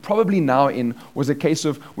he was probably now in was a case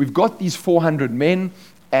of, we've got these 400 men,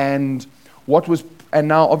 and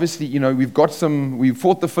now obviously, we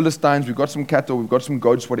fought the Philistines, we've got some cattle, we've got some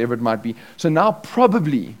goats, whatever it might be. So now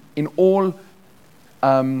probably, in all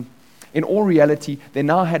reality, they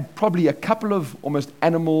now had probably a couple of almost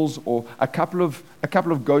animals, or a couple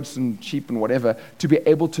of goats and sheep and whatever, to be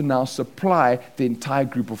able to now supply the entire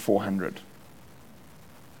group of 400.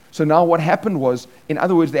 So now what happened was, in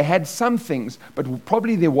other words, they had some things, but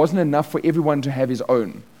probably there wasn't enough for everyone to have his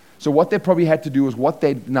own. So what they probably had to do was what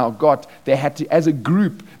they now got, they had to, as a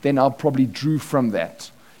group, they now probably drew from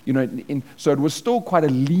that. So it was still quite a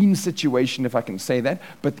lean situation, if I can say that,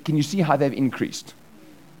 but can you see how they've increased?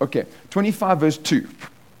 Okay, 25 verse 2.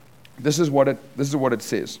 This is what it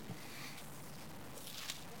says.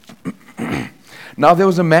 Now there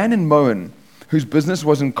was a man in Moab whose business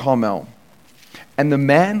was in Carmel. And the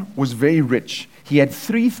man was very rich. He had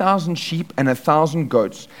 3,000 sheep and 1,000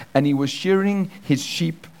 goats, and he was shearing his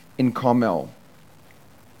sheep in Carmel.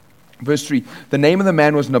 Verse 3, the name of the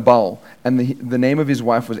man was Nabal, and the name of his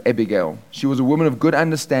wife was Abigail. She was a woman of good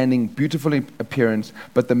understanding, beautiful appearance,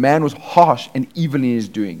 but the man was harsh and evil in his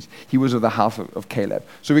doings. He was of the house of Caleb.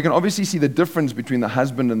 So we can obviously see the difference between the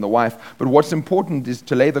husband and the wife, but what's important is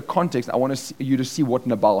to lay the context. I want you to see what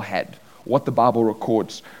Nabal had. what the Bible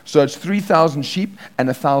records. So it's 3,000 sheep and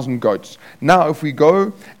 1,000 goats. Now, if we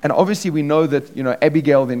go, and obviously we know that,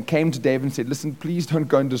 Abigail then came to David and said, listen, please don't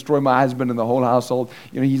go and destroy my husband and the whole household.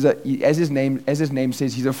 As his name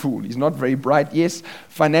says, he's a fool. He's not very bright. Yes,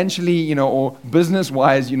 financially, or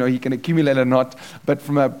business-wise, he can accumulate a lot, but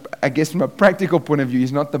from a practical point of view,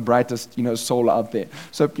 he's not the brightest, soul out there.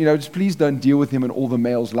 So, just please don't deal with him and all the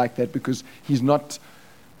males like that, because he's not.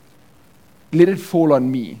 Let it fall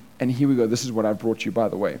on me. And here we go. This is what I brought you, by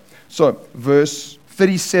the way. So, verse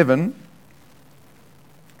 37.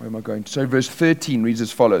 Where am I going? So, verse 13 reads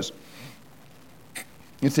as follows.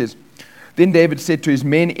 It says, then David said to his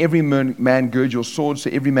men, every man gird your sword. So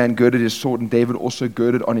every man girded his sword, and David also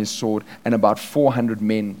girded on his sword. And about 400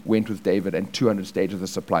 men went with David, and 200 stayed with the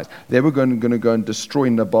supplies. They were going to go and destroy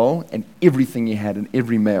Nabal and everything he had, and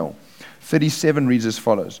every male. 37 reads as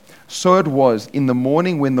follows. So it was in the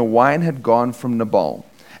morning when the wine had gone from Nabal,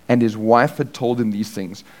 and his wife had told him these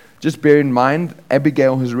things. Just bear in mind,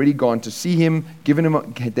 Abigail has already gone to see him,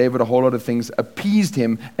 given David a whole lot of things, appeased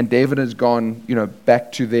him, and David has gone,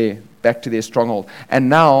 back to their stronghold. And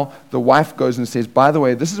now the wife goes and says, by the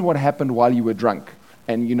way, this is what happened while you were drunk,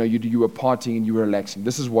 and you were partying and you were relaxing.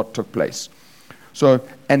 This is what took place. So,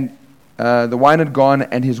 and the wine had gone,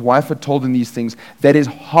 and his wife had told him these things, that his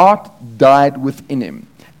heart died within him,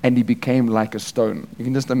 and he became like a stone. You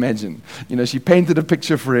can just imagine. She painted a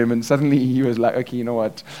picture for him, and suddenly he was like, okay, you know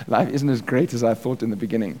what? Life isn't as great as I thought in the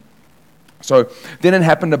beginning. So then it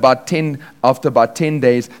happened after about 10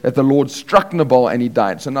 days that the Lord struck Nabal and he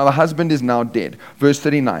died. So now the husband is now dead. Verse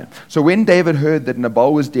 39. So when David heard that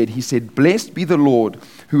Nabal was dead, he said, blessed be the Lord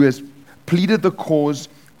who has pleaded the cause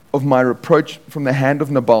of my reproach from the hand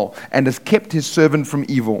of Nabal, and has kept his servant from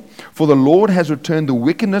evil. For the Lord has returned the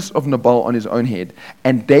wickedness of Nabal on his own head.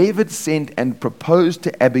 And David sent and proposed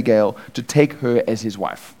to Abigail to take her as his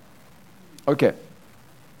wife. Okay.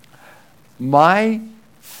 My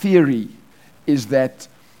theory is that,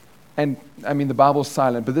 and I mean the Bible's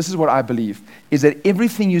silent, but this is what I believe, is that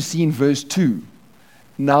everything you see in verse 2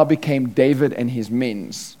 now became David and his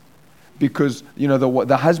men's. Because,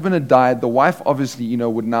 the husband had died, the wife obviously,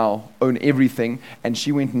 would now own everything, and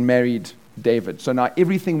she went and married David. So now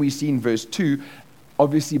everything we see in verse 2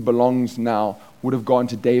 obviously would have gone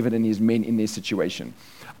to David and his men in their situation.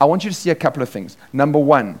 I want you to see a couple of things. Number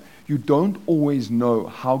one, you don't always know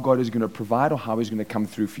how God is going to provide or how he's going to come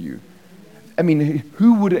through for you. I mean,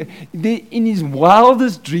 who would, in his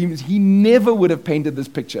wildest dreams, he never would have painted this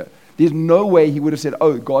picture. There's no way he would have said,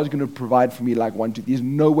 oh, God's going to provide for me like 1, 2. There's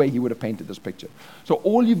no way he would have painted this picture. So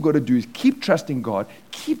all you've got to do is keep trusting God,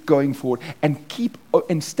 keep going forward,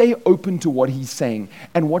 and stay open to what he's saying.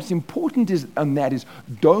 And what's important is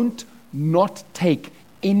don't not take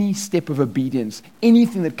any step of obedience,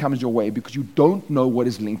 anything that comes your way, because you don't know what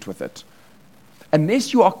is linked with it.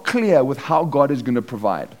 Unless you are clear with how God is going to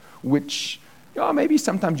provide, which maybe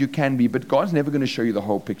sometimes you can be, but God's never going to show you the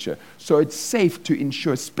whole picture. So it's safe to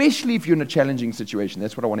ensure, especially if you're in a challenging situation,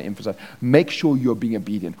 that's what I want to emphasize, make sure you're being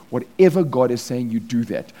obedient. Whatever God is saying, you do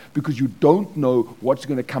that, because you don't know what's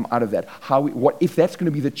going to come out of that. What if that's going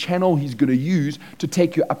to be the channel he's going to use to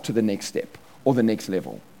take you up to the next step or the next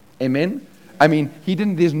level. Amen? I mean,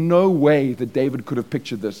 there's no way that David could have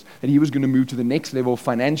pictured this, that he was going to move to the next level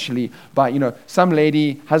financially by, some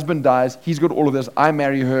lady, husband dies, he's got all of this, I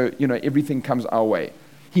marry her, everything comes our way.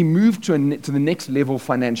 He moved to the next level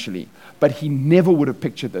financially, but he never would have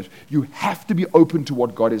pictured this. You have to be open to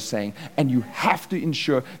what God is saying, and you have to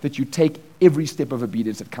ensure that you take every step of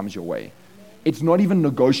obedience that comes your way. It's not even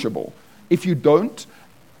negotiable. If you don't,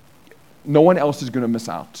 no one else is going to miss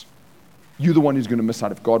out. You're the one who's going to miss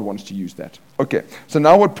out if God wants to use that. Okay, so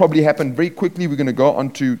now what probably happened, very quickly, we're going to go on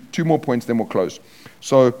to 2 more points, then we'll close.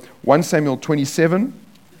 So 1 Samuel 27,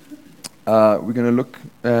 we're going to look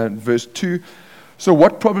at verse 2. So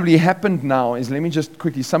what probably happened now is, let me just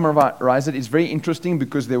quickly summarize it. It's very interesting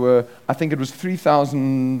because there were, I think it was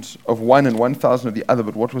 3,000 of one and 1,000 of the other,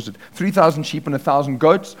 but what was it? 3,000 sheep and 1,000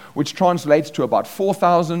 goats, which translates to about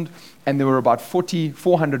 4,000, and there were about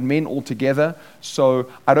 400 men altogether. So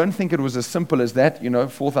I don't think it was as simple as that,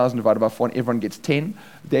 4,000 divided by 4, and everyone gets 10.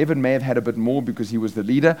 David may have had a bit more because he was the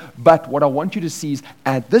leader, but what I want you to see is,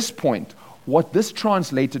 at this point, what this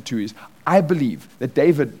translated to is, I believe that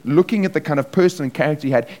David, looking at the kind of person and character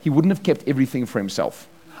he had, he wouldn't have kept everything for himself.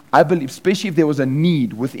 I believe, especially if there was a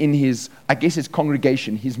need within his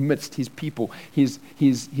congregation, his midst, his people, his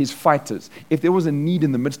fighters. If there was a need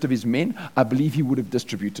in the midst of his men, I believe he would have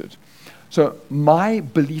distributed. So my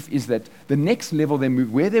belief is that the next level they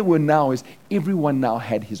moved, where they were now, is everyone now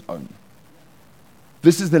had his own.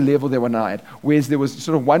 This is the level they were now at. Whereas there was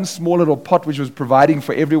sort of one small little pot which was providing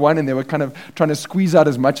for everyone, and they were kind of trying to squeeze out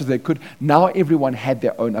as much as they could. Now everyone had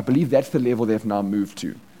their own. I believe that's the level they've now moved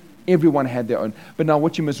to. Everyone had their own. But now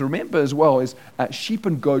what you must remember as well is sheep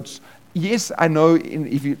and goats. Yes, I know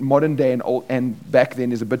modern day and back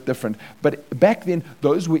then is a bit different. But back then,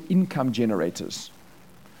 those were income generators.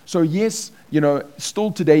 So yes,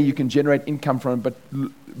 still today you can generate income from it, but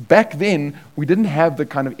back then we didn't have the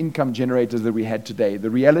kind of income generators that we had today. The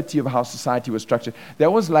reality of how society was structured,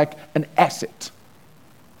 that was like an asset.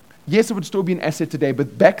 Yes, it would still be an asset today,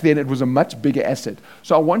 but back then it was a much bigger asset.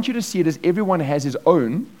 So I want you to see it as everyone has his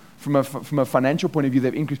own. From a financial point of view,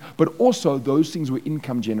 they've increased, but also those things were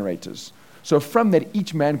income generators. So from that,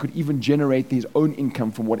 each man could even generate his own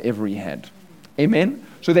income from whatever he had. Amen?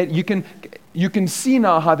 So that you can see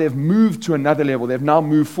now how they've moved to another level. They've now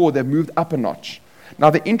moved forward. They've moved up a notch.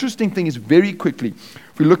 Now, the interesting thing is very quickly,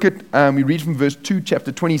 if we look at, we read from verse 2,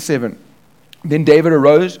 chapter 27. Then David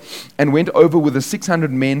arose and went over with the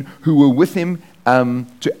 600 men who were with him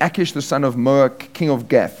to Achish, the son of Maoch, king of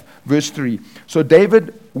Gath. Verse 3. So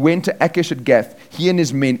David went to Achish at Gath, he and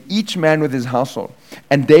his men, each man with his household,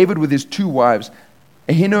 and David with his 2 wives,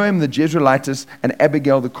 Ahinoam the Jezreelitess and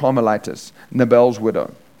Abigail the Carmelitess, Nabal's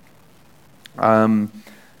widow.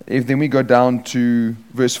 If then we go down to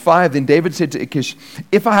verse 5, then David said to Achish,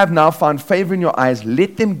 if I have now found favor in your eyes,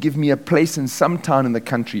 let them give me a place in some town in the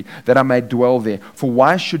country that I may dwell there. For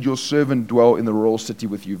why should your servant dwell in the royal city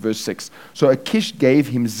with you? Verse 6. So Achish gave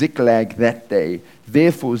him Ziklag that day.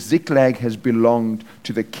 Therefore Ziklag has belonged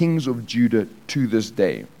to the kings of Judah to this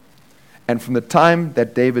day. And from the time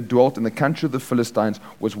that David dwelt in the country of the Philistines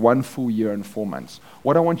was 1 full year and 4 months.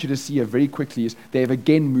 What I want you to see here very quickly is they have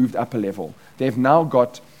again moved up a level. They've now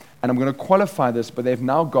got, and I'm going to qualify this, but they've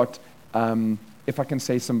now got, if I can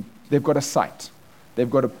say they've got a site. They've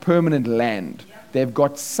got a permanent land. They've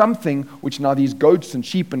got something which now these goats and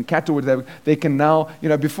sheep and cattle, they can now,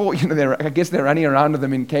 before, I guess they're running around with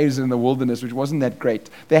them in caves in the wilderness, which wasn't that great.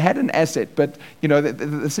 They had an asset, but,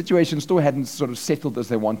 the situation still hadn't sort of settled as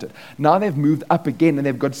they wanted. Now they've moved up again, and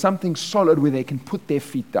they've got something solid where they can put their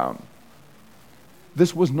feet down.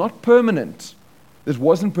 This was not permanent. This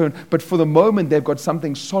wasn't permanent, but for the moment, they've got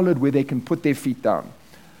something solid where they can put their feet down.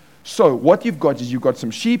 So what you've got is you've got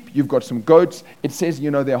some sheep, you've got some goats. It says,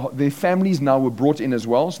 their families now were brought in as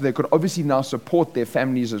well, so they could obviously now support their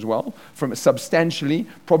families as well, from substantially,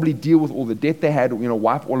 probably deal with all the debt they had,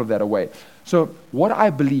 wipe all of that away. So what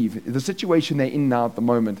I believe, the situation they're in now at the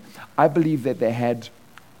moment, I believe that they had,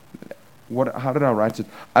 how did I write it?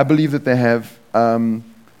 I believe that they have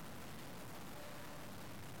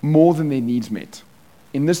more than their needs met.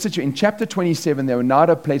 In this situation, in chapter 27, they were now at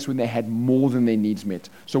a place when they had more than their needs met.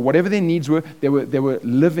 So whatever their needs were, they were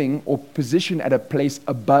living or positioned at a place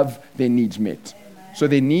above their needs met. So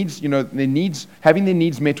their needs, having their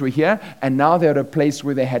needs met were here, and now they're at a place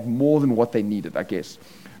where they had more than what they needed, I guess.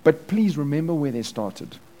 But please remember where they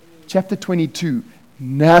started. Chapter 22,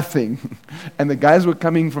 nothing. And the guys were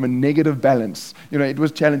coming from a negative balance. It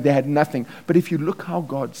was challenging. They had nothing. But if you look how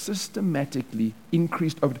God systematically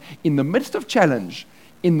increased in the midst of challenge,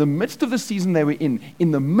 in the midst of the season they were in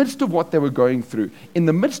the midst of what they were going through, in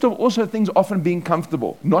the midst of also things often being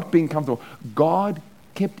comfortable, not being comfortable, God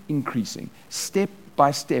kept increasing, step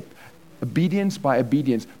by step, obedience by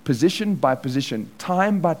obedience, position by position,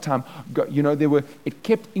 time by time. It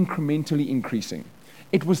kept incrementally increasing.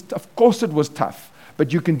 Of course it was tough,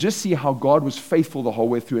 but you can just see how God was faithful the whole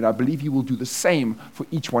way through, and I believe He will do the same for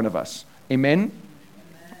each one of us. Amen?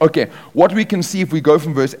 Okay, what we can see if we go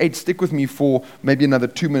from verse 8, stick with me for maybe another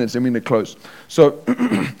 2 minutes, then we're going to close. So,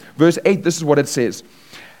 verse 8, this is what it says.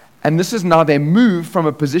 And this is now they move from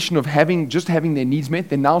a position of just having their needs met,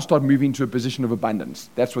 they now start moving to a position of abundance.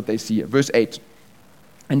 That's what they see here. Verse 8.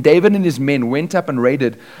 And David and his men went up and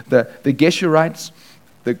raided the Geshurites,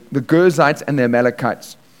 the Girzites, and the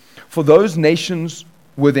Amalekites. For those nations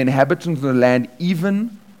were the inhabitants of the land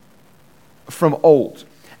even from old,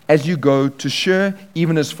 as you go to Shur,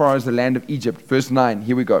 even as far as the land of Egypt. Verse 9,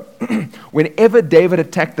 here we go. Whenever David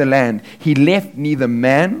attacked the land, he left neither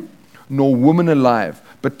man nor woman alive,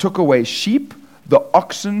 but took away sheep, the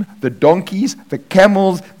oxen, the donkeys, the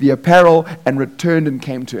camels, the apparel, and returned and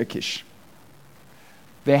came to Achish.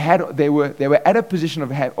 They were at a position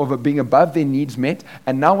of being above their needs met,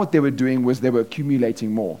 and now what they were doing was they were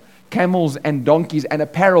accumulating more. Camels and donkeys and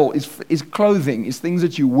apparel is clothing, is things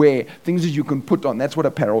that you wear, things that you can put on. That's what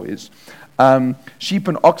apparel is. Sheep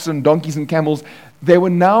and oxen, donkeys and camels.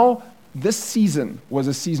 This season was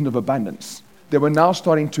a season of abundance. They were now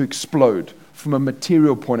starting to explode from a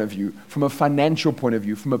material point of view, from a financial point of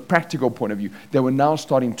view, from a practical point of view, they were now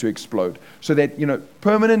starting to explode. So that,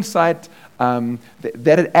 permanent site, that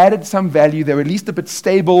had added some value. They were at least a bit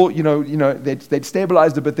stable. They'd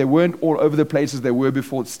stabilized a bit. They weren't all over the place as they were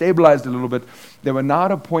before. It stabilized a little bit. They were now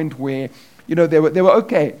at a point where, they were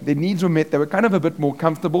okay. Their needs were met. They were kind of a bit more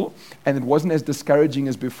comfortable, and it wasn't as discouraging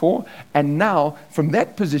as before. And now, from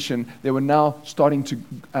that position, they were now starting to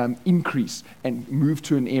increase and move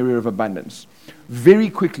to an area of abundance. Very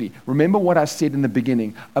quickly, remember what I said in the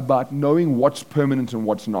beginning about knowing what's permanent and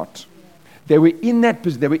what's not. They were in that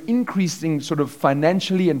position. They were increasing sort of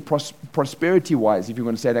financially and prosperity-wise, if you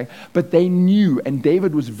want to say that. But they knew, and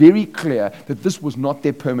David was very clear, that this was not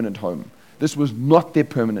their permanent home. This was not their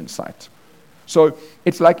permanent site. So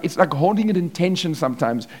it's like holding it in tension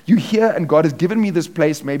sometimes. You hear, and God has given me this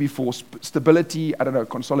place maybe for stability,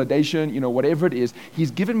 consolidation, whatever it is.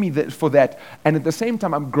 He's given me that for that. And at the same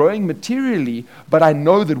time, I'm growing materially, but I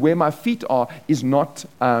know that where my feet are is not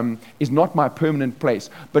my permanent place.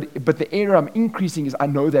 But the area I'm increasing is I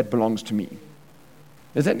know that belongs to me.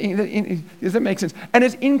 Does that make sense? And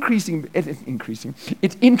it's increasing.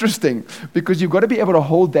 It's interesting because you've got to be able to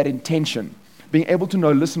hold that in tension. Being able to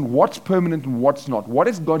know, listen, what's permanent and what's not. What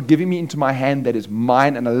is God giving me into my hand that is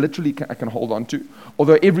mine and I can hold on to?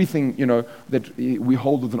 Although everything, that we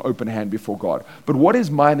hold with an open hand before God. But what is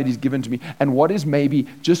mine that He's given to me? And what is maybe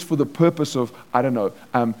just for the purpose of,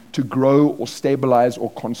 to grow or stabilize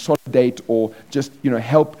or consolidate or just,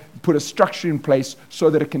 help put a structure in place so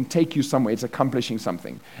that it can take you somewhere. It's accomplishing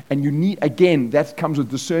something. And you need, again, that comes with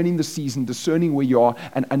discerning the season, discerning where you are,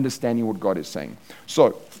 and understanding what God is saying.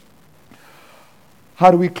 So, how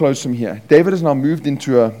do we close from here? David has now moved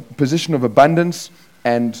into a position of abundance,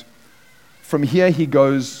 and from here he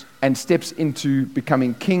goes and steps into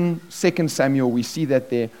becoming king. 2 Samuel, we see that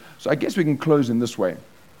there. So I guess we can close in this way.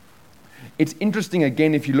 It's interesting,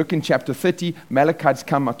 again, if you look in chapter 30, Amalekites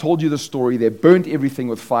come. I told you the story. They burnt everything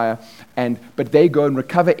with fire, but they go and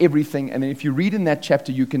recover everything. And then if you read in that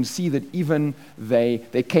chapter, you can see that even they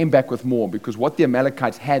came back with more, because what the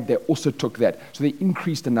Amalekites had, they also took that. So they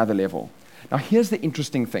increased another level. Now, here's the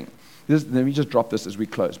interesting thing. Let me just drop this as we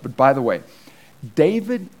close. But by the way,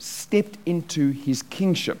 David stepped into his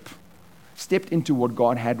kingship, stepped into what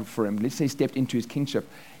God had for him. Let's say stepped into his kingship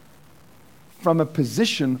from a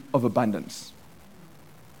position of abundance.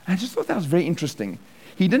 I just thought that was very interesting.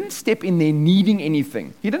 He didn't step in there needing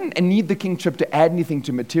anything. He didn't need the kingship to add anything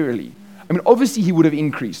to materially. Obviously he would have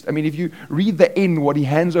increased. If you read the end, what he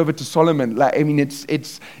hands over to Solomon,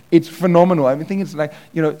 it's phenomenal. I think it's like,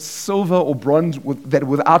 silver or bronze that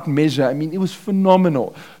without measure. It was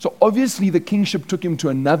phenomenal. So obviously the kingship took him to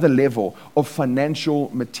another level of financial,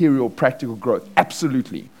 material, practical growth.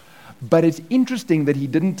 Absolutely. But it's interesting that he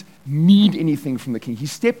didn't need anything from the king. He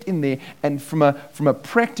stepped in there, and from a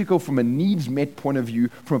practical, from a needs met point of view,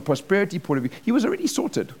 from a prosperity point of view, he was already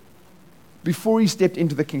sorted before he stepped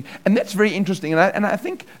into the king. And that's very interesting. And I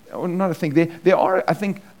think, there are, I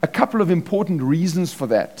think, a couple of important reasons for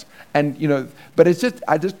that. And, but I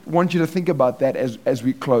just want you to think about that as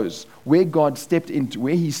we close. Where God stepped into,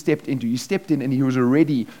 he stepped in and he was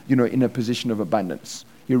already, in a position of abundance.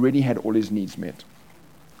 He already had all his needs met.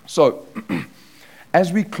 So,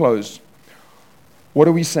 as we close, what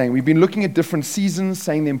are we saying? We've been looking at different seasons,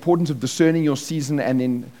 saying the importance of discerning your season and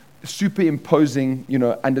then superimposing,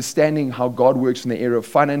 understanding how God works in the area of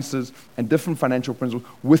finances and different financial principles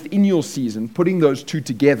within your season, putting those two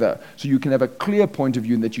together so you can have a clear point of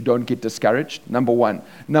view and that you don't get discouraged, number one.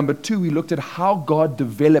 Number two, we looked at how God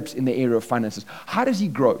develops in the area of finances. How does He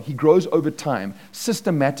grow? He grows over time,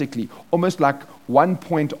 systematically, almost like one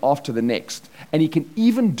point after the next. And He can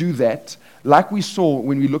even do that, like we saw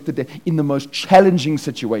when we looked at that, in the most challenging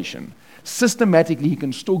situation. Systematically, He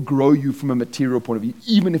can still grow you from a material point of view,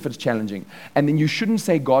 even if it's challenging. And then you shouldn't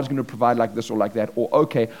say God's going to provide like this or like that, or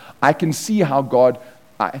okay, I can see how God,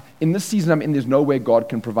 in this season I'm in, there's no way God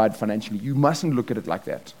can provide financially. You mustn't look at it like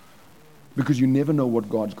that, because you never know what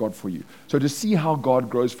God's got for you. So to see how God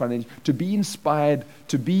grows financially, to be inspired,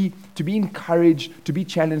 to be encouraged, to be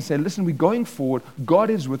challenged, say, listen, we're going forward.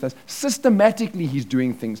 God is with us. Systematically, He's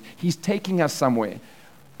doing things. He's taking us somewhere.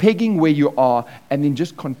 Pegging where you are, and then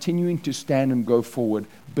just continuing to stand and go forward,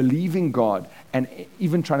 believing God, and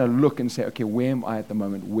even trying to look and say, okay, where am I at the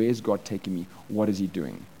moment? Where's God taking me? What is He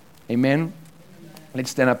doing? Amen? Let's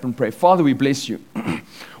stand up and pray. Father, we bless You.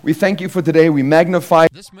 We thank You for today. We magnify.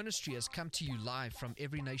 This ministry has come to you live from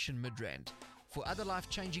Every Nation Midrand. For other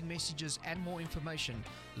life-changing messages and more information,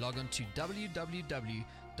 log on to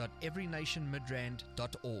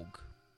www.everynationmidrand.org.